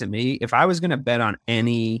craziest thing to me, if I was going to bet on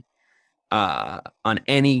any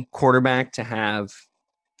quarterback to have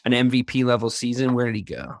an MVP level season, where did he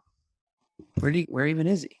go? Where even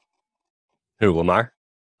is he? Who, Lamar?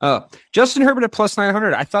 Oh, Justin Herbert at plus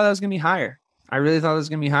 900. I thought that was going to be higher. I really thought it was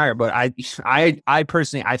going to be higher, but I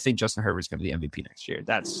personally, I think Justin Herbert's going to be the MVP next year.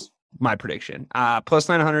 That's my prediction. Plus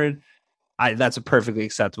 900. That's a perfectly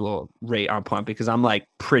acceptable rate on punt because I'm like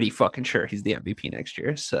pretty fucking sure he's the MVP next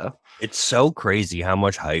year. So it's so crazy how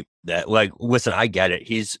much hype that, like, listen, I get it.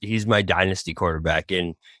 He's my dynasty quarterback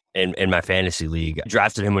in my fantasy league. I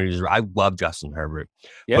drafted him when I love Justin Herbert,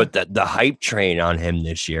 but the hype train on him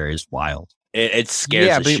this year is wild. It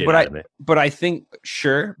scares the shit out of me. But I think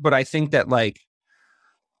that, like,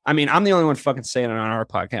 I mean, I'm the only one fucking saying it on our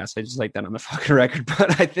podcast. I just like that on the fucking record.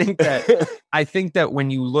 But I think that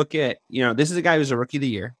when you look at, this is a guy who's a rookie of the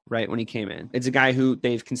year, right? When he came in, it's a guy who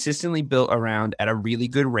they've consistently built around at a really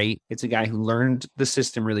good rate. It's a guy who learned the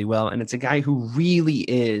system really well. And it's a guy who really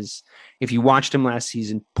is, if you watched him last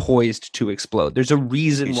season, poised to explode. There's a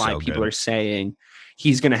reason why people are saying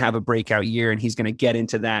he's going to have a breakout year and he's going to get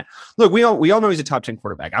into that. Look, we all know he's a top 10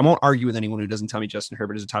 quarterback. I won't argue with anyone who doesn't tell me Justin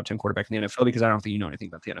Herbert is a top 10 quarterback in the NFL because I don't think you know anything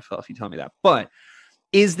about the NFL if you tell me that. But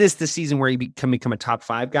is this the season where he can become a top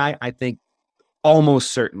 5 guy? I think almost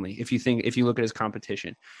certainly if you look at his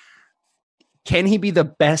competition. Can he be the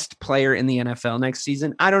best player in the NFL next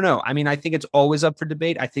season? I don't know. I mean, I think it's always up for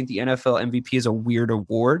debate. I think the NFL MVP is a weird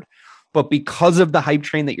award, but because of the hype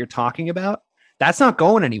train that you're talking about, that's not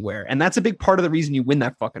going anywhere. And that's a big part of the reason you win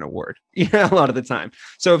that fucking award, a lot of the time.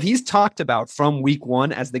 So if he's talked about from week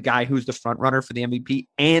one as the guy who's the front runner for the MVP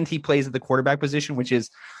and he plays at the quarterback position, which is,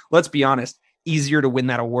 let's be honest, easier to win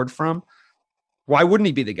that award from, why wouldn't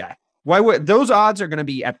he be the guy? Why would those odds are going to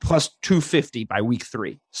be at plus 250 by week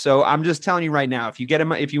 3? So I'm just telling you right now, if you get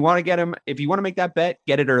him, if you want to get him, if you want to make that bet,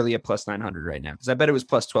 get it early at plus 900 right now. Because I bet it was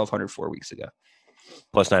plus 1200 4 weeks ago.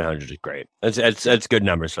 Plus 900 is great. That's good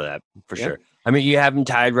numbers for that, for sure. I mean, you have him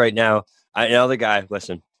tied right now. I know the guy,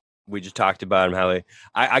 listen, we just talked about him, how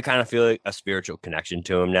I kind of feel like a spiritual connection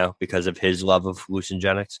to him now because of his love of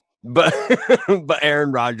hallucinogenics. But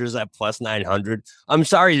Aaron Rodgers at plus 900. I'm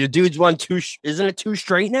sorry, the dude's won isn't it 2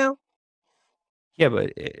 straight now? Yeah,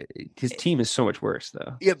 but his team is so much worse,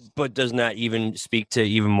 though. Yeah, but doesn't that even speak to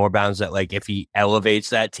even more bounds that, like, if he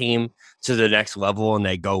elevates that team to the next level and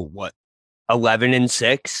they go,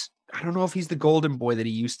 11-6? I don't know if he's the golden boy that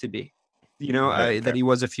he used to be, that he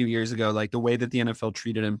was a few years ago. Like, the way that the NFL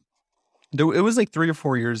treated him. It was like 3 or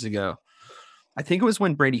 4 years ago. I think it was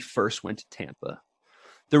when Brady first went to Tampa.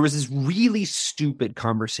 There was this really stupid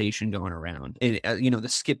conversation going around. And, the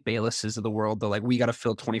Skip Baylesses of the world, they're like, we got to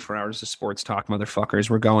fill 24 hours of sports talk, motherfuckers.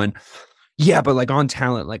 We're going, yeah, but like on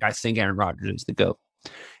talent, like I think Aaron Rodgers is the GOAT.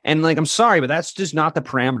 And like, I'm sorry, but that's just not the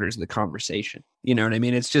parameters of the conversation. You know what I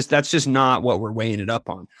mean? That's just not what we're weighing it up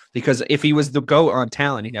on. Because if he was the GOAT on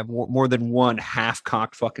talent, he'd have more than one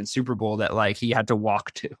half-cocked fucking Super Bowl that like he had to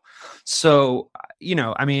walk to. So,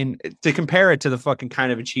 I mean, to compare it to the fucking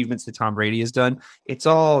kind of achievements that Tom Brady has done, it's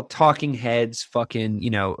all talking heads, fucking,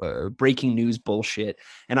 breaking news bullshit.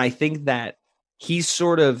 And I think that he's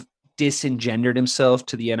sort of disengendered himself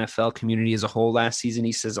to the NFL community as a whole last season.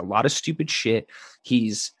 He says a lot of stupid shit.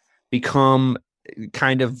 He's become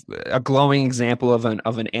kind of a glowing example of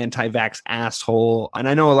an anti-vax asshole. And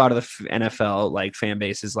I know a lot of the NFL like fan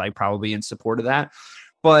base is like probably in support of that,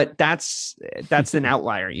 but that's an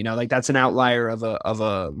outlier, like that's an outlier of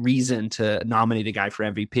a reason to nominate a guy for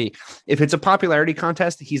MVP. If it's a popularity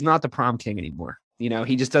contest, he's not the prom king anymore.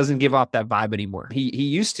 He just doesn't give off that vibe anymore. He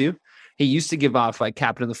used to. He used to give off like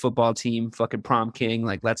captain of the football team, fucking prom king.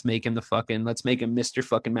 Like, let's make him Mr.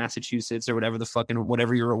 fucking Massachusetts or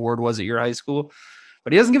whatever your award was at your high school.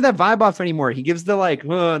 But he doesn't give that vibe off anymore. He gives the like,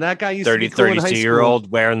 oh, that guy used to be cool in high school.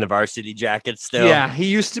 32-year-old wearing the varsity jacket still. Yeah, he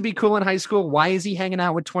used to be cool in high school. Why is he hanging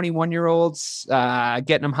out with 21-year-olds,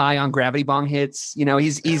 getting them high on gravity bong hits?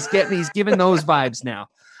 He's giving those vibes now.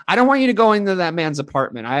 I don't want you to go into that man's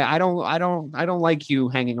apartment. I don't like you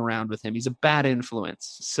hanging around with him. He's a bad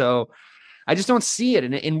influence. So I just don't see it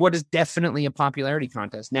in what is definitely a popularity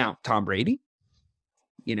contest. Now, Tom Brady,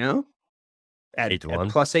 at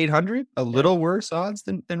plus 800, a little worse odds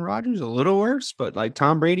than Rodgers, a little worse, but like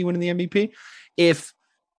Tom Brady winning the MVP.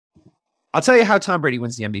 I'll tell you how Tom Brady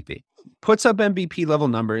wins the MVP. Puts up MVP level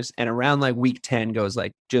numbers and around like week 10 goes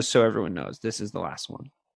like, just so everyone knows, this is the last one.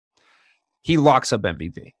 He locks up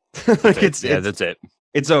MVP. That's it.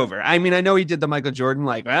 It's over. I mean, I know he did the Michael Jordan,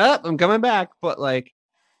 like, I'm coming back. But like,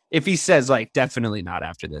 if he says like, definitely not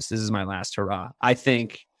after this, this is my last hurrah. I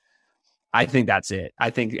think that's it. I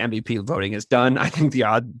think MVP voting is done. I think the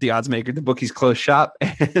odds maker, the bookies close shop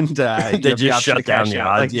and they just shut down the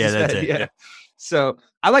odds. Like that's it. Yeah. So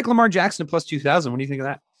I like Lamar Jackson at plus 2,000. What do you think of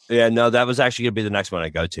that? Yeah, no, that was actually going to be the next one I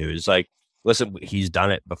go to. It's like, listen, he's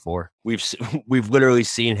done it before. We've literally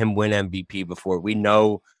seen him win MVP before. We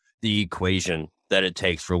know the equation that it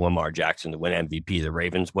takes for Lamar Jackson to win MVP. The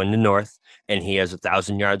Ravens win the North, and he has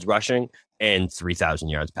 1,000 yards rushing and 3,000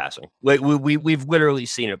 yards passing. Like we've literally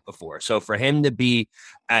seen it before. So for him to be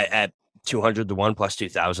at 200 to 1 plus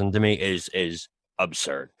 2,000 to me is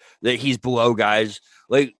absurd. That he's below guys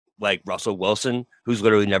like Russell Wilson, who's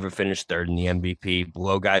literally never finished third in the MVP.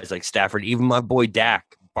 Below guys like Stafford, even my boy Dak,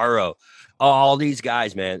 Burrow. All these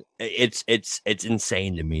guys, man, it's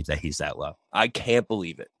insane to me that he's that low. I can't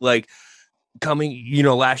believe it. Like coming,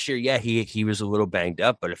 last year, yeah, he was a little banged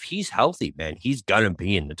up, but if he's healthy, man, he's gonna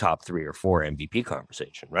be in the top 3 or 4 MVP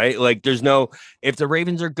conversation, right? Like if the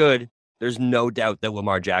Ravens are good, there's no doubt that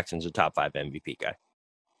Lamar Jackson's a top 5 MVP guy.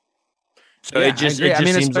 So yeah, it just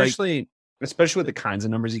seems especially with the kinds of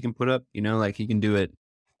numbers he can put up, like he can do it.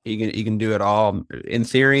 He can do it all in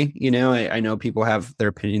theory. I know people have their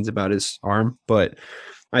opinions about his arm, but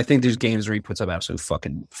I think there's games where he puts up absolute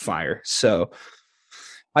fucking fire. So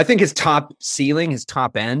I think his top ceiling, his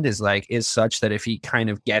top end is such that if he kind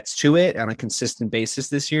of gets to it on a consistent basis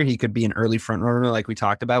this year, he could be an early front runner, like we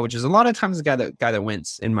talked about, which is a lot of times the guy that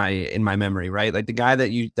wins in my memory, right? Like the guy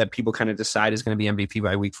that people kind of decide is going to be MVP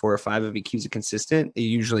by week 4 or 5 if he keeps it consistent, it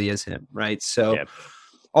usually is him, right? So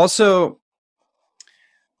also,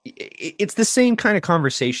 it's the same kind of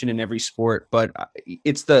conversation in every sport, but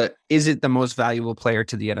is it the most valuable player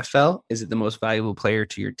to the NFL? Is it the most valuable player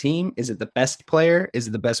to your team? Is it the best player? Is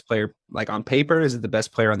it the best player like on paper? Is it the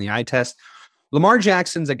best player on the eye test? Lamar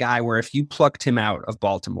Jackson's a guy where if you plucked him out of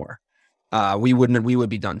Baltimore, we would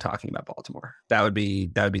be done talking about Baltimore. That would be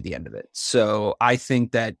the end of it. So I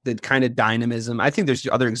think that the kind of dynamism, I think there's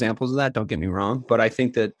other examples of that, don't get me wrong, but I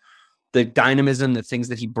think that the dynamism, the things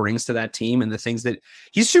that he brings to that team and the things that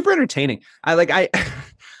he's super entertaining.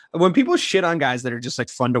 When people shit on guys that are just like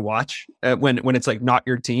fun to watch when it's like not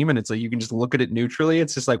your team and it's like, you can just look at it neutrally.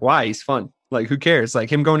 It's just like, why? He's fun. Like, who cares?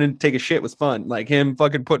 Like him going to take a shit was fun. Like him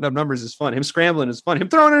fucking putting up numbers is fun. Him scrambling is fun. Him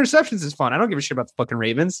throwing interceptions is fun. I don't give a shit about the fucking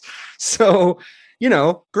Ravens. So,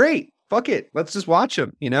 great. Fuck it. Let's just watch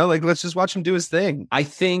him, let's just watch him do his thing. I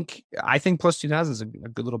think plus 2,000 is a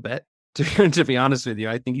good little bet. To be honest with you,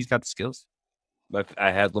 I think he's got the skills.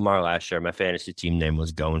 I had Lamar last year. My fantasy team name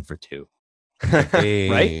was Going for 2. Right?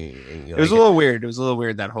 It was a little weird. It was a little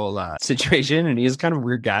weird, that whole situation. And he is kind of a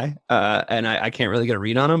weird guy. And I can't really get a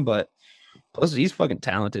read on him, but plus he's fucking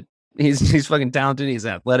talented. He's fucking talented. He's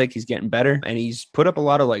athletic. He's getting better. And he's put up a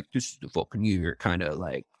lot of this is the fucking year kind of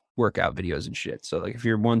workout videos and shit. So if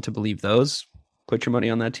you're one to believe those, put your money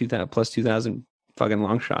on that 2,000 plus 2,000 fucking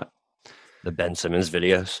long shot. The Ben Simmons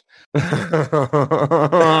videos. Not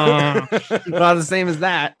the same as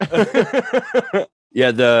that.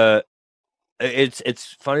 Yeah,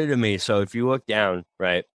 it's funny to me. So if you look down,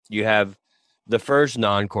 right, you have the first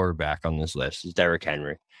non-quarterback on this list is Derrick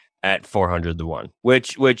Henry at 400 to 1,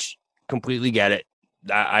 which completely get it.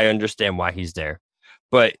 I understand why he's there.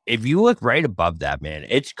 But if you look right above that, man,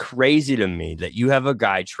 it's crazy to me that you have a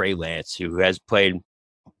guy, Trey Lance, who has played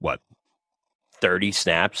 30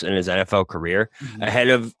 snaps in his NFL career, ahead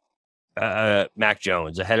of Mac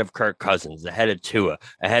Jones, ahead of Kirk Cousins, ahead of Tua,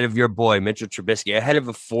 ahead of your boy Mitchell Trubisky, ahead of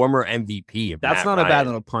a former MVP. That's Matt not Ryan. A bad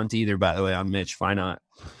little punt either, by the way, on Mitch. Why not?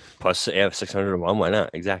 Plus 600 to 1. Why not?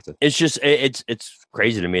 Exactly. It's just it's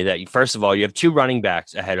crazy to me that first of all you have 2 running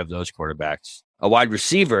backs ahead of those quarterbacks, a wide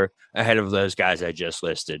receiver ahead of those guys I just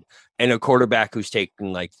listed, and a quarterback who's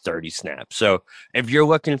taken 30 snaps. So if you're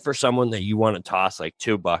looking for someone that you want to toss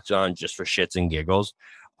 $2 on just for shits and giggles,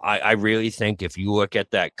 I really think if you look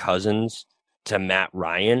at that Cousins to Matt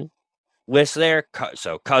Ryan list there,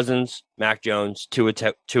 so Cousins, Mac Jones, Tua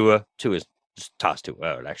is just toss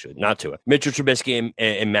Tua, actually not Tua, Mitchell Trubisky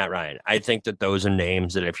and Matt Ryan. I think that those are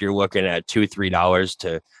names that if you're looking at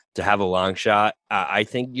 $2-3 to have a long shot, I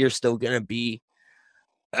think you're still going to be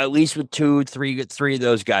at least with 2-3 of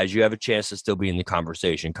those guys, you have a chance to still be in the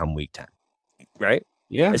conversation come week 10, right?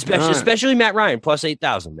 Yeah, especially Matt Ryan plus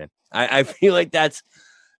 8,000, man. I feel like that's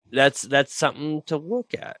something to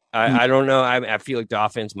look at. I don't know. I feel like the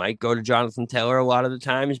offense might go to Jonathan Taylor a lot of the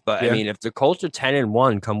times, but I mean, if the Colts are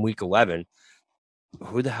 10-1 come week 11,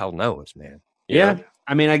 who the hell knows, man? You know?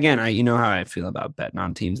 I mean, again, you know how I feel about betting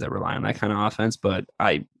on teams that rely on that kind of offense, but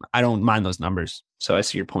I don't mind those numbers. So I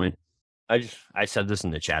see your point. I said this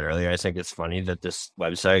in the chat earlier. I think it's funny that this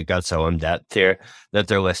website got so in depth here that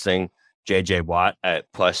they're listing JJ Watt at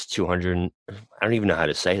plus 200. I don't even know how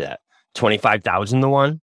to say that. 25,000 to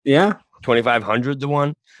 1. Yeah. 2,500 to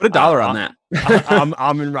 1. Put $1 on that.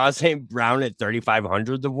 I'm Ross St. Brown at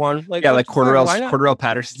 3,500 to 1. Cordell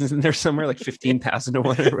Patterson's in there somewhere, 15,000 to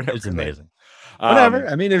 1 or whatever. It's amazing. Whatever.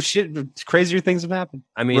 I mean, if crazier things have happened.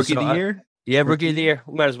 I mean, Rookie of the year. Yeah, Rookie of the Year.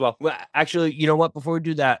 We might as well. Actually, you know what? Before we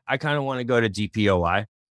do that, I kind of want to go to DPOI.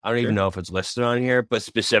 I don't even know if it's listed on here, but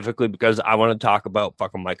specifically because I want to talk about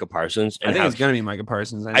fucking Micah Parsons. And I think it's going to be Micah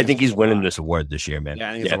Parsons. I think he's winning this award this year, man.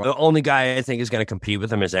 Yeah, I think the only guy I think is going to compete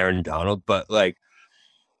with him is Aaron Donald. But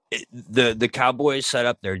the Cowboys set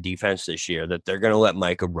up their defense this year that they're going to let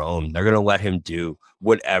Micah roam. They're going to let him do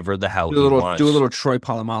whatever the hell he wants. Do a little Troy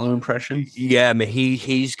Polamalu impression. Yeah, man,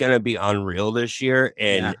 he's going to be unreal this year,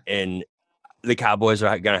 and the Cowboys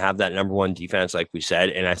are going to have that number 1 defense, like we said,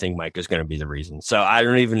 and I think Micah's going to be the reason. So I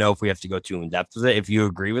don't even know if we have to go too in depth with it. If you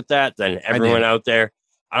agree with that, then everyone out there,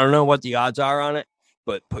 I don't know what the odds are on it,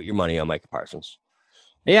 but put your money on Micah Parsons.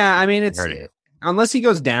 Yeah, I mean, unless he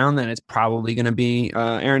goes down, then it's probably going to be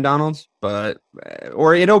Aaron Donald,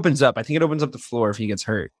 or it opens up. I think it opens up the floor if he gets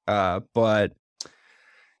hurt. But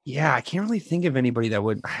yeah, I can't really think of anybody that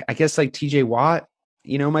would. I guess TJ Watt,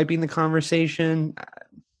 might be in the conversation.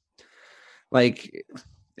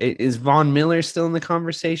 is Von Miller still in the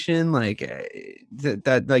conversation? Like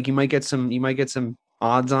that like you might get some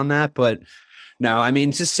odds on that, but no, I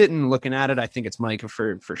mean, just sitting looking at it, I think it's Micah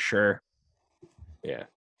for sure. Yeah,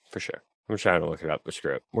 for sure. I'm trying to look it up, but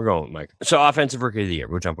screw it. We're going with Micah. So offensive rookie of the year.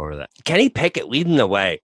 We'll jump over that. Kenny Pickett leading the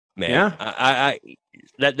way, man. Yeah. I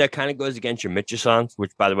that kind of goes against your Mitch Assance,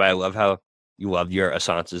 which, by the way, I love how you love your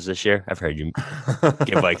Assances this year. I've heard you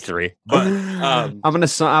give like 3. But I'm an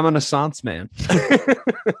Assance man.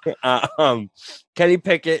 Kenny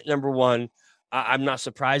Pickett, number 1. I'm not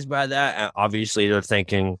surprised by that. Obviously, they're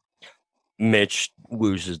thinking Mitch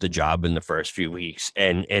loses the job in the first few weeks,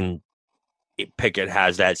 and Pickett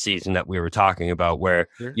has that season that we were talking about where,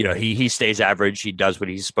 you know, he stays average. He does what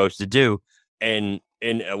he's supposed to do. And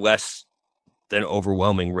in a less than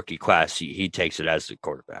overwhelming rookie class, he takes it as the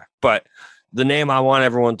quarterback. But the name I want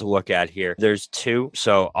everyone to look at here, there's 2.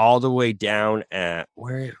 So all the way down at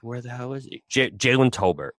where the hell is he? Jalen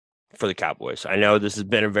Tolbert for the Cowboys. I know this has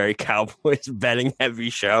been a very Cowboys betting heavy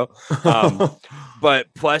show, but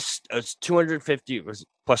plus 250 was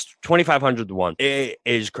plus 2,500 to 1. It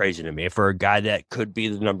is crazy to me for a guy that could be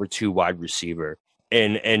the number 2 wide receiver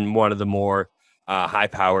in one of the more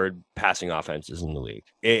high-powered passing offenses in the league.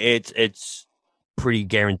 It's pretty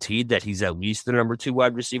guaranteed that he's at least the number 2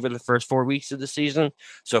 wide receiver the first 4 weeks of the season.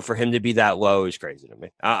 So for him to be that low is crazy to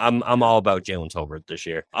me. I'm all about Jalen Tolbert this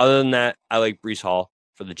year. Other than that, I like Breece Hall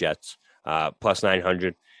for the Jets, plus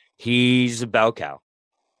 900. He's a bell cow.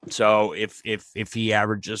 So if he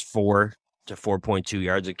averages 4 to 4.2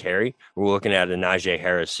 yards a carry, we're looking at a Najee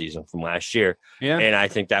Harris season from last year. Yeah, and I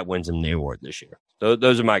think that wins him the award this year.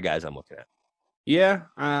 Those are my guys I'm looking at. Yeah,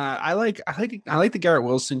 I like the Garrett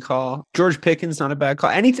Wilson call. George Pickens, not a bad call.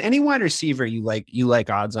 Any wide receiver you like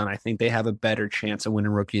odds on. I think they have a better chance of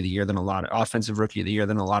winning Rookie of the Year than a lot of offensive Rookie of the Year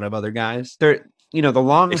than a lot of other guys. They're, you know, the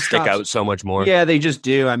long they stick out so much more. Yeah, they just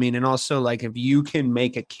do. I mean, and also like if you can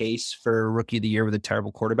make a case for Rookie of the Year with a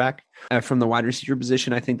terrible quarterback from the wide receiver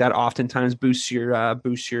position, I think that oftentimes boosts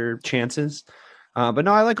your chances. But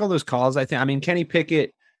no, I like all those calls. I think Kenny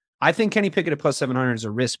Pickett. I think Kenny Pickett at plus 700 is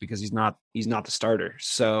a risk because he's not the starter.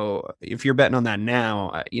 So if you're betting on that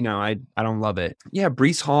now, I don't love it. Yeah,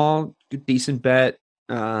 Breece Hall, good, decent bet.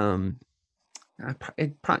 I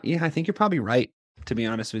think you're probably right, to be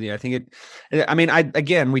honest with you. I think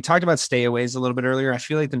we talked about stayaways a little bit earlier. I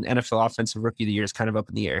feel like the NFL Offensive Rookie of the Year is kind of up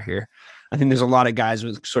in the air here. I think there's a lot of guys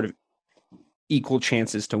with sort of equal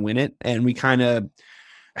chances to win it, and we kind of.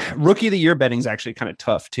 Rookie of the Year betting is actually kind of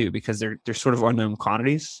tough too because they're sort of unknown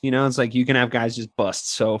quantities. You know, it's like you can have guys just bust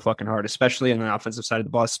so fucking hard, especially on the offensive side of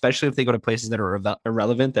the ball, especially if they go to places that are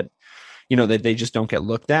irrelevant, that, you know, that they just don't get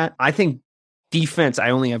looked at. I think defense,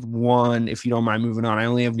 I only have one, if you don't mind moving on. I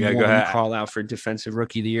only have one call out for defensive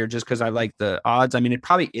Rookie of the Year just because I like the odds. I mean, it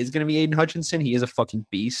probably is going to be Aiden Hutchinson. He is a fucking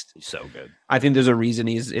beast. He's so good. I think there's a reason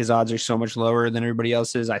his odds are so much lower than everybody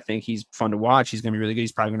else's. I think he's fun to watch. He's going to be really good.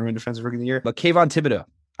 He's probably going to win defensive Rookie of the Year. But Kayvon Thibodeau,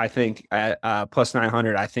 I think at plus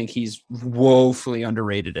 900, I think he's woefully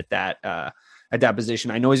underrated at that position.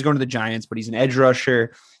 I know he's going to the Giants, but he's an edge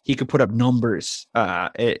rusher. He could put up numbers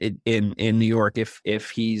in New York if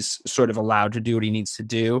he's sort of allowed to do what he needs to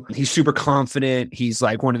do. He's super confident. He's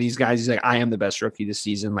like one of these guys. He's like, I am the best rookie this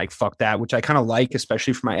season. Like, fuck that, which I kind of like,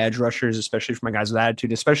 especially for my edge rushers, especially for my guys with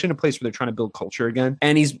attitude, especially in a place where they're trying to build culture again.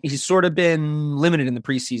 And he's sort of been limited in the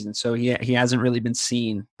preseason, so he hasn't really been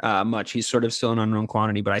seen much. He's sort of still an unknown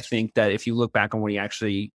quantity, but I think that if you look back on what he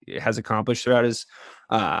actually has accomplished throughout his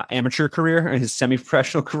amateur career and his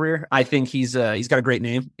semi-professional career, I think he's got a great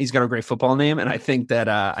name. He's got a great football name, and I think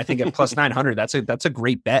at plus 900, that's a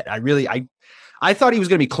great bet. I thought he was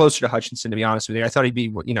going to be closer to Hutchinson, to be honest with you. I thought he'd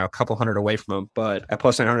be, you know, a couple hundred away from him, but at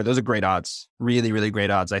plus 900, those are great odds. Really, really great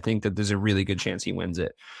odds. I think that there's a really good chance he wins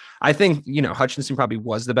it. I think, you know, Hutchinson probably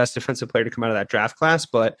was the best defensive player to come out of that draft class,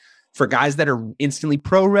 but for guys that are instantly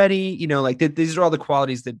pro ready, you know, like these are all the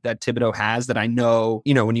qualities that Thibodeau has that I know,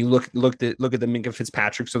 you know, when you look at the Minkah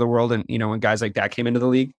Fitzpatricks of the world, and, you know, when guys like that came into the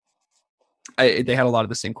league, they had a lot of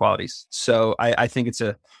the same qualities. So I think it's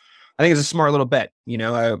a smart little bet. You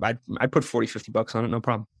know, I'd put $40-$50 on it. No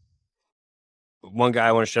problem. One guy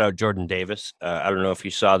I want to shout out, Jordan Davis. I don't know if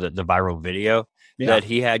you saw the viral video that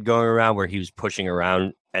he had going around where he was pushing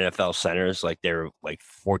around NFL centers like they're like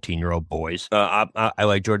 14-year-old boys. I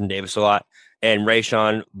like Jordan Davis a lot. And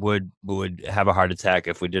Rayshawn would have a heart attack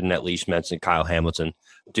if we didn't at least mention Kyle Hamilton.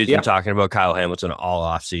 Dude's been talking about Kyle Hamilton all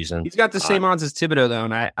offseason. He's got the same odds as Thibodeau, though,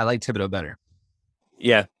 and I like Thibodeau better.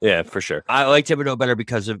 Yeah, for sure. I like Thibodeau better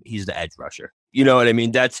because he's the edge rusher. You know what I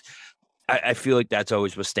mean? I feel like that's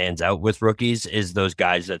always what stands out with rookies is those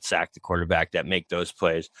guys that sack the quarterback that make those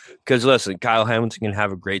plays. Because listen, Kyle Hamilton can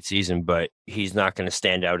have a great season, but he's not going to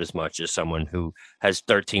stand out as much as someone who has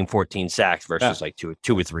 13, 14 sacks versus like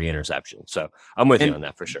two or three interceptions. So I'm with you on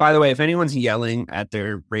that for sure. By the way, if anyone's yelling at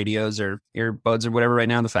their radios or earbuds or whatever right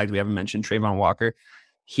now, the fact that we haven't mentioned Trayvon Walker,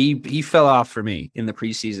 he fell off for me in the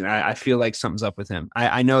preseason. I feel like something's up with him.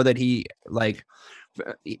 I know that he like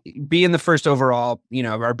being the first overall,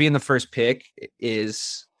 or being the first pick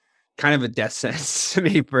is kind of a death sentence to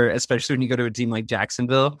me, especially when you go to a team like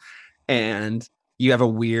Jacksonville and you have a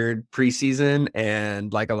weird preseason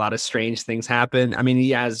and like a lot of strange things happen. I mean,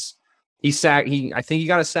 I think he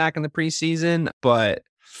got a sack in the preseason, but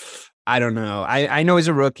I don't know. I know he's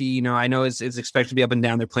a rookie, I know it's expected to be up and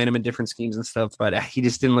down. They're playing him in different schemes and stuff, but he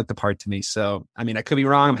just didn't look the part to me. So, I mean, I could be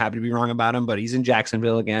wrong. I'm happy to be wrong about him, but he's in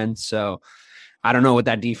Jacksonville again. So I don't know what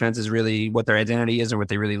that defense is really, what their identity is or what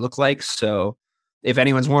they really look like. So if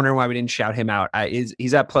anyone's wondering why we didn't shout him out,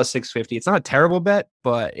 he's at plus 650. It's not a terrible bet,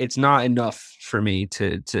 but it's not enough for me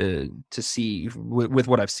to see with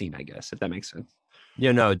what I've seen, I guess, if that makes sense.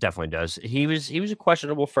 Yeah, no, it definitely does. He was a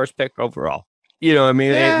questionable first pick overall. You know what I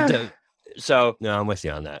mean? Yeah. So no, I'm with you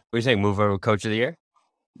on that. What are you saying? Move over to Coach of the Year?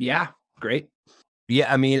 Yeah, great.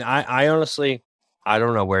 Yeah, I mean, I honestly, I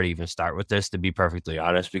don't know where to even start with this, to be perfectly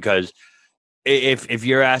honest, because if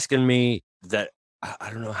you're asking me that,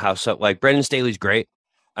 I don't know how, so like Brandon Staley's great.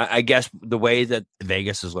 I guess the way that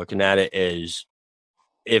Vegas is looking at it is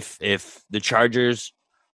if the Chargers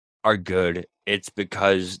are good, it's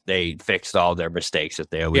because they fixed all their mistakes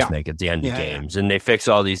that they always make at the end of games. And they fix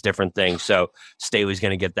all these different things. So Staley's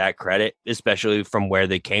going to get that credit, especially from where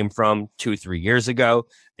they came from 2-3 years ago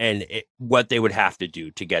and what they would have to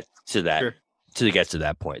do to get to that. Sure. To get to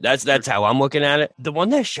that point. That's how I'm looking at it. The one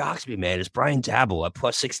that shocks me, man, is Brian Daboll at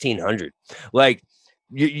plus 1,600. Like,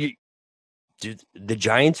 do the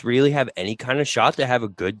Giants really have any kind of shot to have a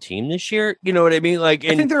good team this year? You know what I mean? Like,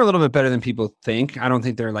 I think they're a little bit better than people think. I don't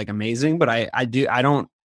think they're like amazing, but I don't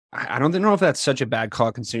know if that's such a bad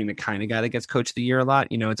call considering the kind of guy that gets Coach of the Year a lot.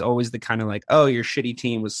 It's always the kind of like, oh, your shitty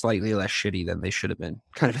team was slightly less shitty than they should have been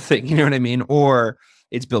kind of a thing. You know what I mean? Or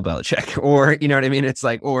it's Bill Belichick, or, you know what I mean? It's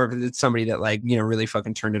like, or it's somebody that like, really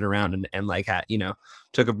fucking turned it around and like,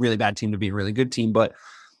 took a really bad team to be a really good team. But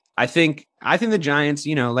I think the Giants,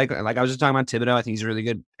 like I was just talking about Thibodeau, I think he's a really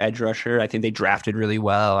good edge rusher. I think they drafted really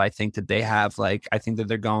well. I think that they have I think that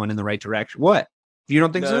they're going in the right direction. What? You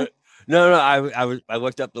don't think so? No. I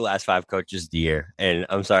looked up the last 5 coaches of the year, and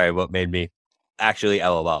I'm sorry, what made me actually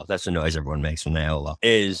LOL. That's the noise everyone makes when they LOL.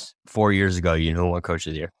 Is 4 years ago, you know what coach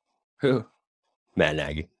of the year? Who? Matt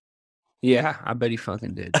Nagy. Yeah, I bet he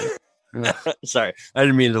fucking did. Sorry, I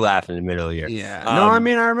didn't mean to laugh in the middle of the year. Yeah, no, I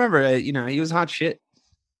mean I remember. He was hot shit.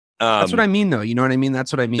 That's what I mean, though. You know what I mean?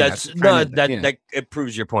 That's what I mean. That it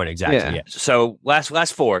proves your point exactly. Yeah. So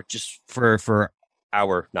last 4, just for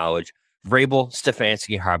our knowledge: Vrabel,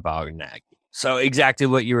 Stefanski, Harbaugh, and Nagy. So exactly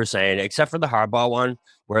what you were saying, except for the Harbaugh one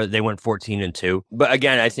where they went 14-2. But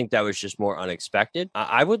again, I think that was just more unexpected.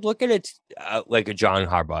 I would look at it like a John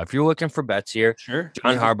Harbaugh. If you're looking for bets here, sure.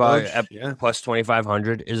 John Harbaugh at plus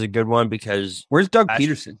 2,500 is a good one because where's Doug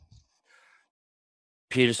Peterson?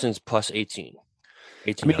 Peterson's plus 18.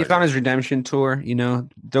 I mean, he's on his redemption tour.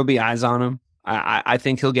 There'll be eyes on him. I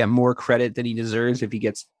think he'll get more credit than he deserves if he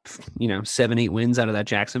gets 7-8 wins out of that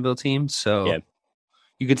Jacksonville team. So. Yeah.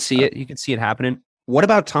 You could see it. You could see it happening. What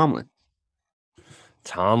about Tomlin?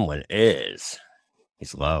 Tomlin he's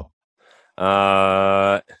low.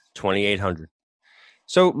 2,800.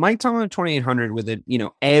 So Mike Tomlin 2,800 with it.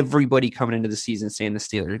 Everybody coming into the season saying the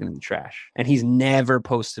Steelers are going to be trash, and he's never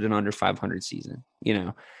posted an under 500 season.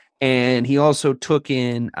 And he also took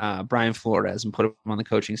in Brian Flores and put him on the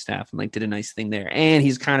coaching staff and did a nice thing there. And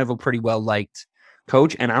he's kind of a pretty well liked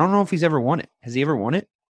coach. And I don't know if he's ever won it. Has he ever won it?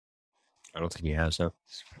 I don't think he has, no.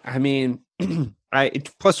 I mean,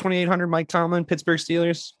 plus 2,800 Mike Tomlin, Pittsburgh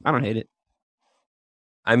Steelers. I don't hate it.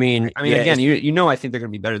 I mean, again, I think they're going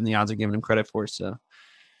to be better than the odds are giving him credit for. So,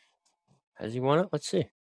 has he won it? Let's see.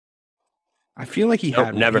 I feel like he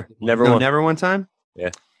had never won. Never one time.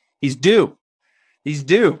 Yeah, he's due.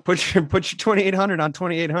 Put your 2,800 on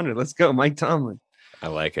 2,800. Let's go, Mike Tomlin. I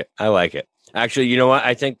like it. Actually, you know what?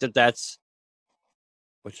 I think that's.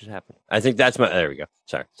 What just happened? There we go.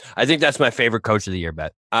 Sorry. I think that's my favorite coach of the year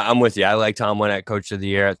bet. I'm with you. I like Tomlin at coach of the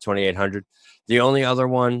year at 2,800. The only other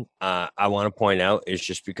one I want to point out is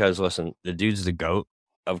just because, listen, the dude's the GOAT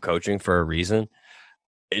of coaching for a reason.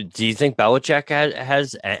 Do you think Belichick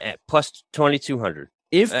has plus 2,200?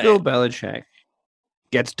 If Bill Belichick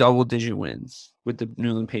gets double-digit wins with the New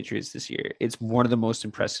England Patriots this year. It's one of the most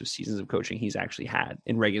impressive seasons of coaching he's actually had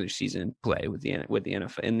in regular season play with the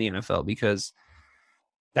NFL in the NFL, because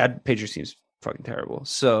that Patriots team's fucking terrible.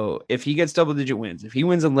 So if he gets double-digit wins, if he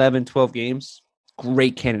wins 11, 12 games,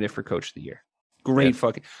 great candidate for coach of the year. Great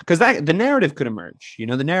fucking, because the narrative could emerge.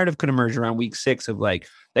 The narrative could emerge around week 6 of like,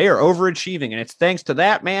 they are overachieving, and it's thanks to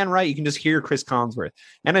that man, right? You can just hear Chris Collinsworth,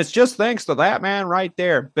 and it's just thanks to that man right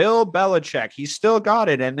there, Bill Belichick. He still got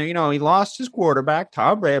it, and he lost his quarterback,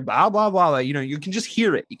 Tom Brady, blah blah blah. You can just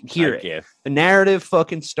hear it. You can hear it. Yeah. The narrative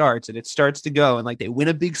fucking starts, and it starts to go, and like they win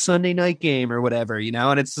a big Sunday night game or whatever,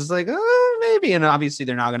 and it's just like, oh, maybe, and obviously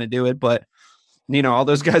they're not going to do it, but. All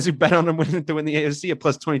those guys who bet on them to win the AFC at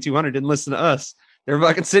plus 2,200 didn't listen to us. They're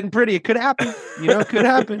fucking sitting pretty. It could happen. It could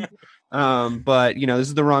happen. But this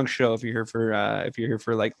is the wrong show if you're here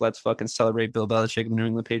for like, let's fucking celebrate Bill Belichick and the New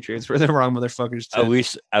England Patriots. We're the wrong motherfuckers too.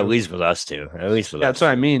 At least with us too. At least with us. That's what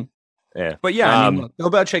I mean. Yeah. But yeah, look,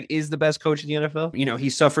 Bill Belichick is the best coach in the NFL. He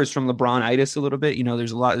suffers from LeBron-itis a little bit.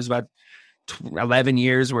 There's about 11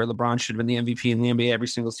 years where LeBron should have been the MVP in the NBA every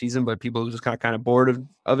single season, but people just got kind of bored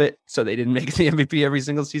of it. So they didn't make the MVP every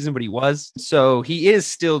single season, but he was. So he is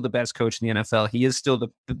still the best coach in the NFL. He is still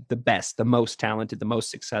the best, the most talented, the most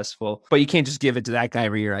successful, but you can't just give it to that guy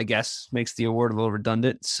every year, I guess. Makes the award a little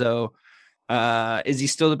redundant. So is he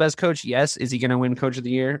still the best coach? Yes. Is he going to win coach of the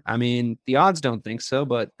year? I mean, the odds don't think so,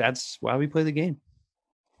 but that's why we play the game.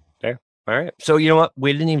 Fair. All right. So you know what?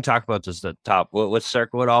 We didn't even talk about this at the top. Let's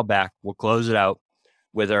circle it all back. We'll close it out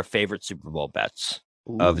with our favorite Super Bowl bets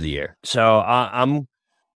of the year. So I'm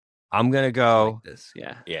gonna go. Like this.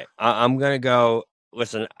 Yeah. Yeah. I'm gonna go.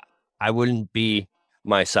 Listen, I wouldn't be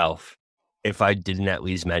myself if I didn't at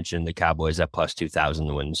least mention the Cowboys at plus 2,000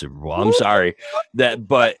 to win the Super Bowl. I'm sorry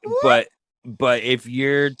but if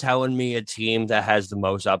you're telling me a team that has the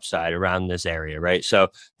most upside around this area, right? So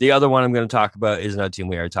the other one I'm going to talk about is another team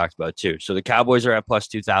we already talked about too. So the Cowboys are at plus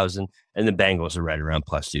 2,000 and the Bengals are right around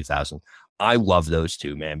plus 2,000. I love those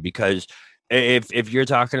two, man, because if you're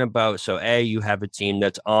talking about, so you have a team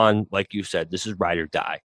that's on, like you said, this is ride or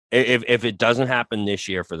die. If it doesn't happen this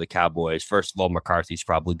year for the Cowboys, first of all, McCarthy's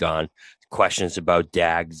probably gone. Questions about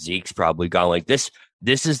Dak, Zeke's probably gone. Like this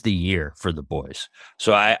is the year for the boys.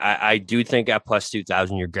 So I do think at plus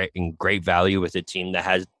 2,000, you're getting great value with a team that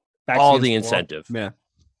has all the incentive. Yeah.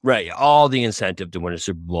 Right. All the incentive to win a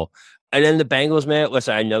Super Bowl. And then the Bengals, man,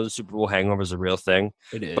 listen, I know the Super Bowl hangover is a real thing.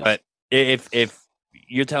 It is. But if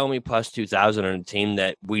you're telling me plus 2,000 on a team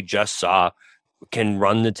that we just saw can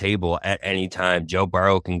run the table at any time, Joe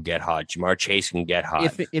Burrow can get hot, Jamar Chase can get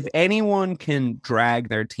hot. If anyone can drag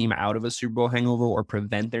their team out of a Super Bowl hangover or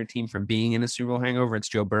prevent their team from being in a Super Bowl hangover, it's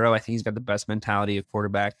Joe Burrow. I think he's got the best mentality of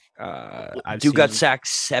quarterback. Dude got sacked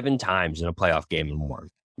 7 times in a playoff game and won.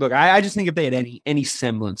 Look, I just think if they had any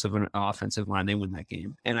semblance of an offensive line, they win that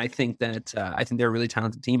game. And I think that they're a really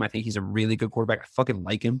talented team. I think he's a really good quarterback. I fucking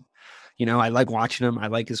like him. I like watching him. I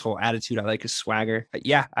like his whole attitude. I like his swagger. But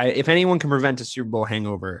yeah, if anyone can prevent a Super Bowl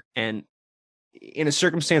hangover, and in a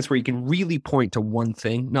circumstance where you can really point to one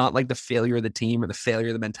thing, not like the failure of the team or the failure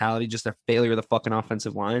of the mentality, just the failure of the fucking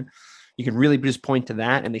offensive line, you can really just point to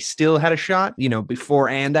that, and they still had a shot, before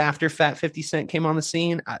and after Fat 50 Cent came on the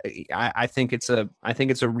scene. I think it's a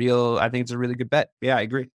really good bet. Yeah, I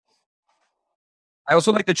agree. I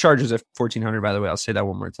also like the Chargers at 1,400, by the way. I'll say that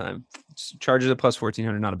one more time. Chargers at plus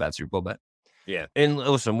 1,400, not a bad Super Bowl bet. Yeah. And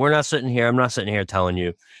listen, I'm not sitting here telling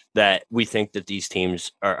you that we think that these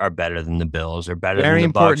teams are better than the Bills or better than the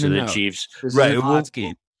Bucs or the Chiefs. Right. Odds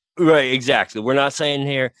game. Right. Exactly. We're not saying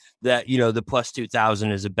here that, the plus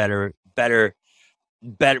 2,000 is a better,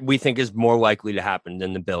 we think is more likely to happen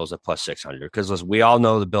than the Bills at plus 600. Because listen, we all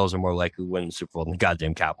know the Bills are more likely to win the Super Bowl than the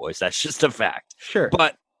goddamn Cowboys. That's just a fact. Sure.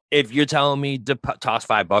 But if you're telling me to toss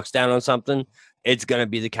 $5 down on something, it's going to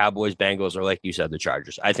be the Cowboys, Bengals, or like you said, the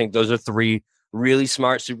Chargers. I think those are 3 really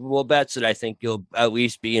smart Super Bowl bets that I think you'll at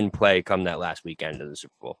least be in play come that last weekend of the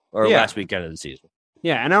Super Bowl or last weekend of the season.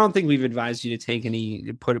 Yeah, and I don't think we've advised you to take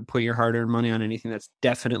put your hard-earned money on anything that's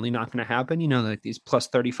definitely not going to happen. Like these plus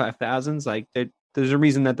 35,000s, like there's a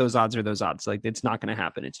reason that those odds are those odds. Like it's not going to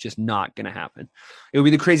happen. It's just not going to happen. It would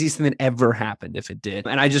be the craziest thing that ever happened if it did.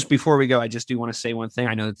 And before we go, I just do want to say one thing.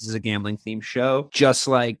 I know that this is a gambling themed show, just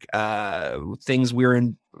like things we're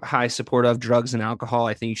in high support of, drugs and alcohol.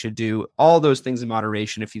 I think you should do all those things in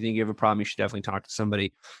moderation. If you think you have a problem, you should definitely talk to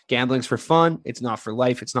somebody. Gambling's for fun. It's not for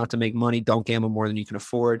life. It's not to make money. Don't gamble more than you can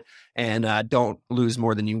afford, and don't lose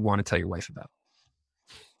more than you want to tell your wife about.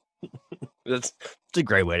 That's a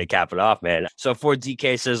great way to cap it off, man. So for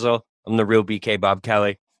DK Sizzle, I'm the real BK Bob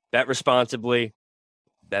Kelly. Bet responsibly,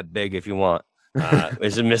 bet big if you want.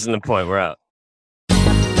 Is it missing the point? We're out.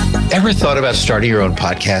 Ever thought about starting your own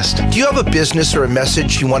podcast? Do you have a business or a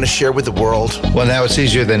message you want to share with the world? Well, now it's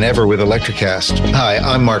easier than ever with Electrocast. Hi,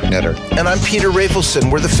 I'm Mark Netter. And I'm Peter Rafelson.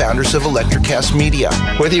 We're the founders of Electrocast Media.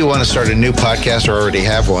 Whether you want to start a new podcast or already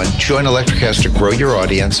have one, join Electrocast to grow your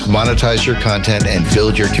audience, monetize your content, and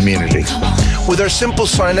build your community. With our simple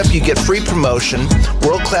sign-up, you get free promotion,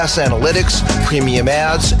 world-class analytics, premium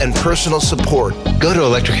ads, and personal support. Go to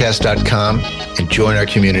electrocast.com and join our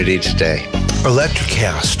community today.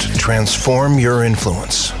 Electrocast. Transform your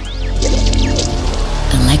influence.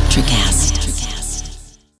 Electrocast.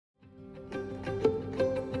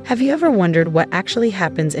 Have you ever wondered what actually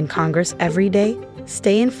happens in Congress every day?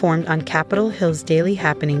 Stay informed on Capitol Hill's daily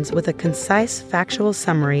happenings with a concise, factual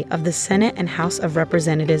summary of the Senate and House of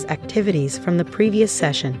Representatives' activities from the previous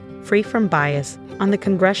session, free from bias, on the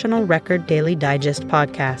Congressional Record Daily Digest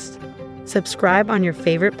podcast. Subscribe on your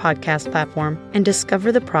favorite podcast platform and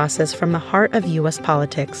discover the process from the heart of U.S.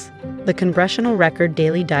 politics. The Congressional Record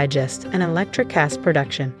Daily Digest, an Electrocast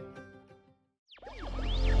production.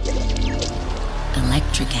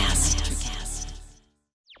 Electrocast.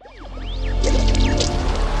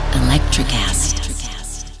 Electrocast.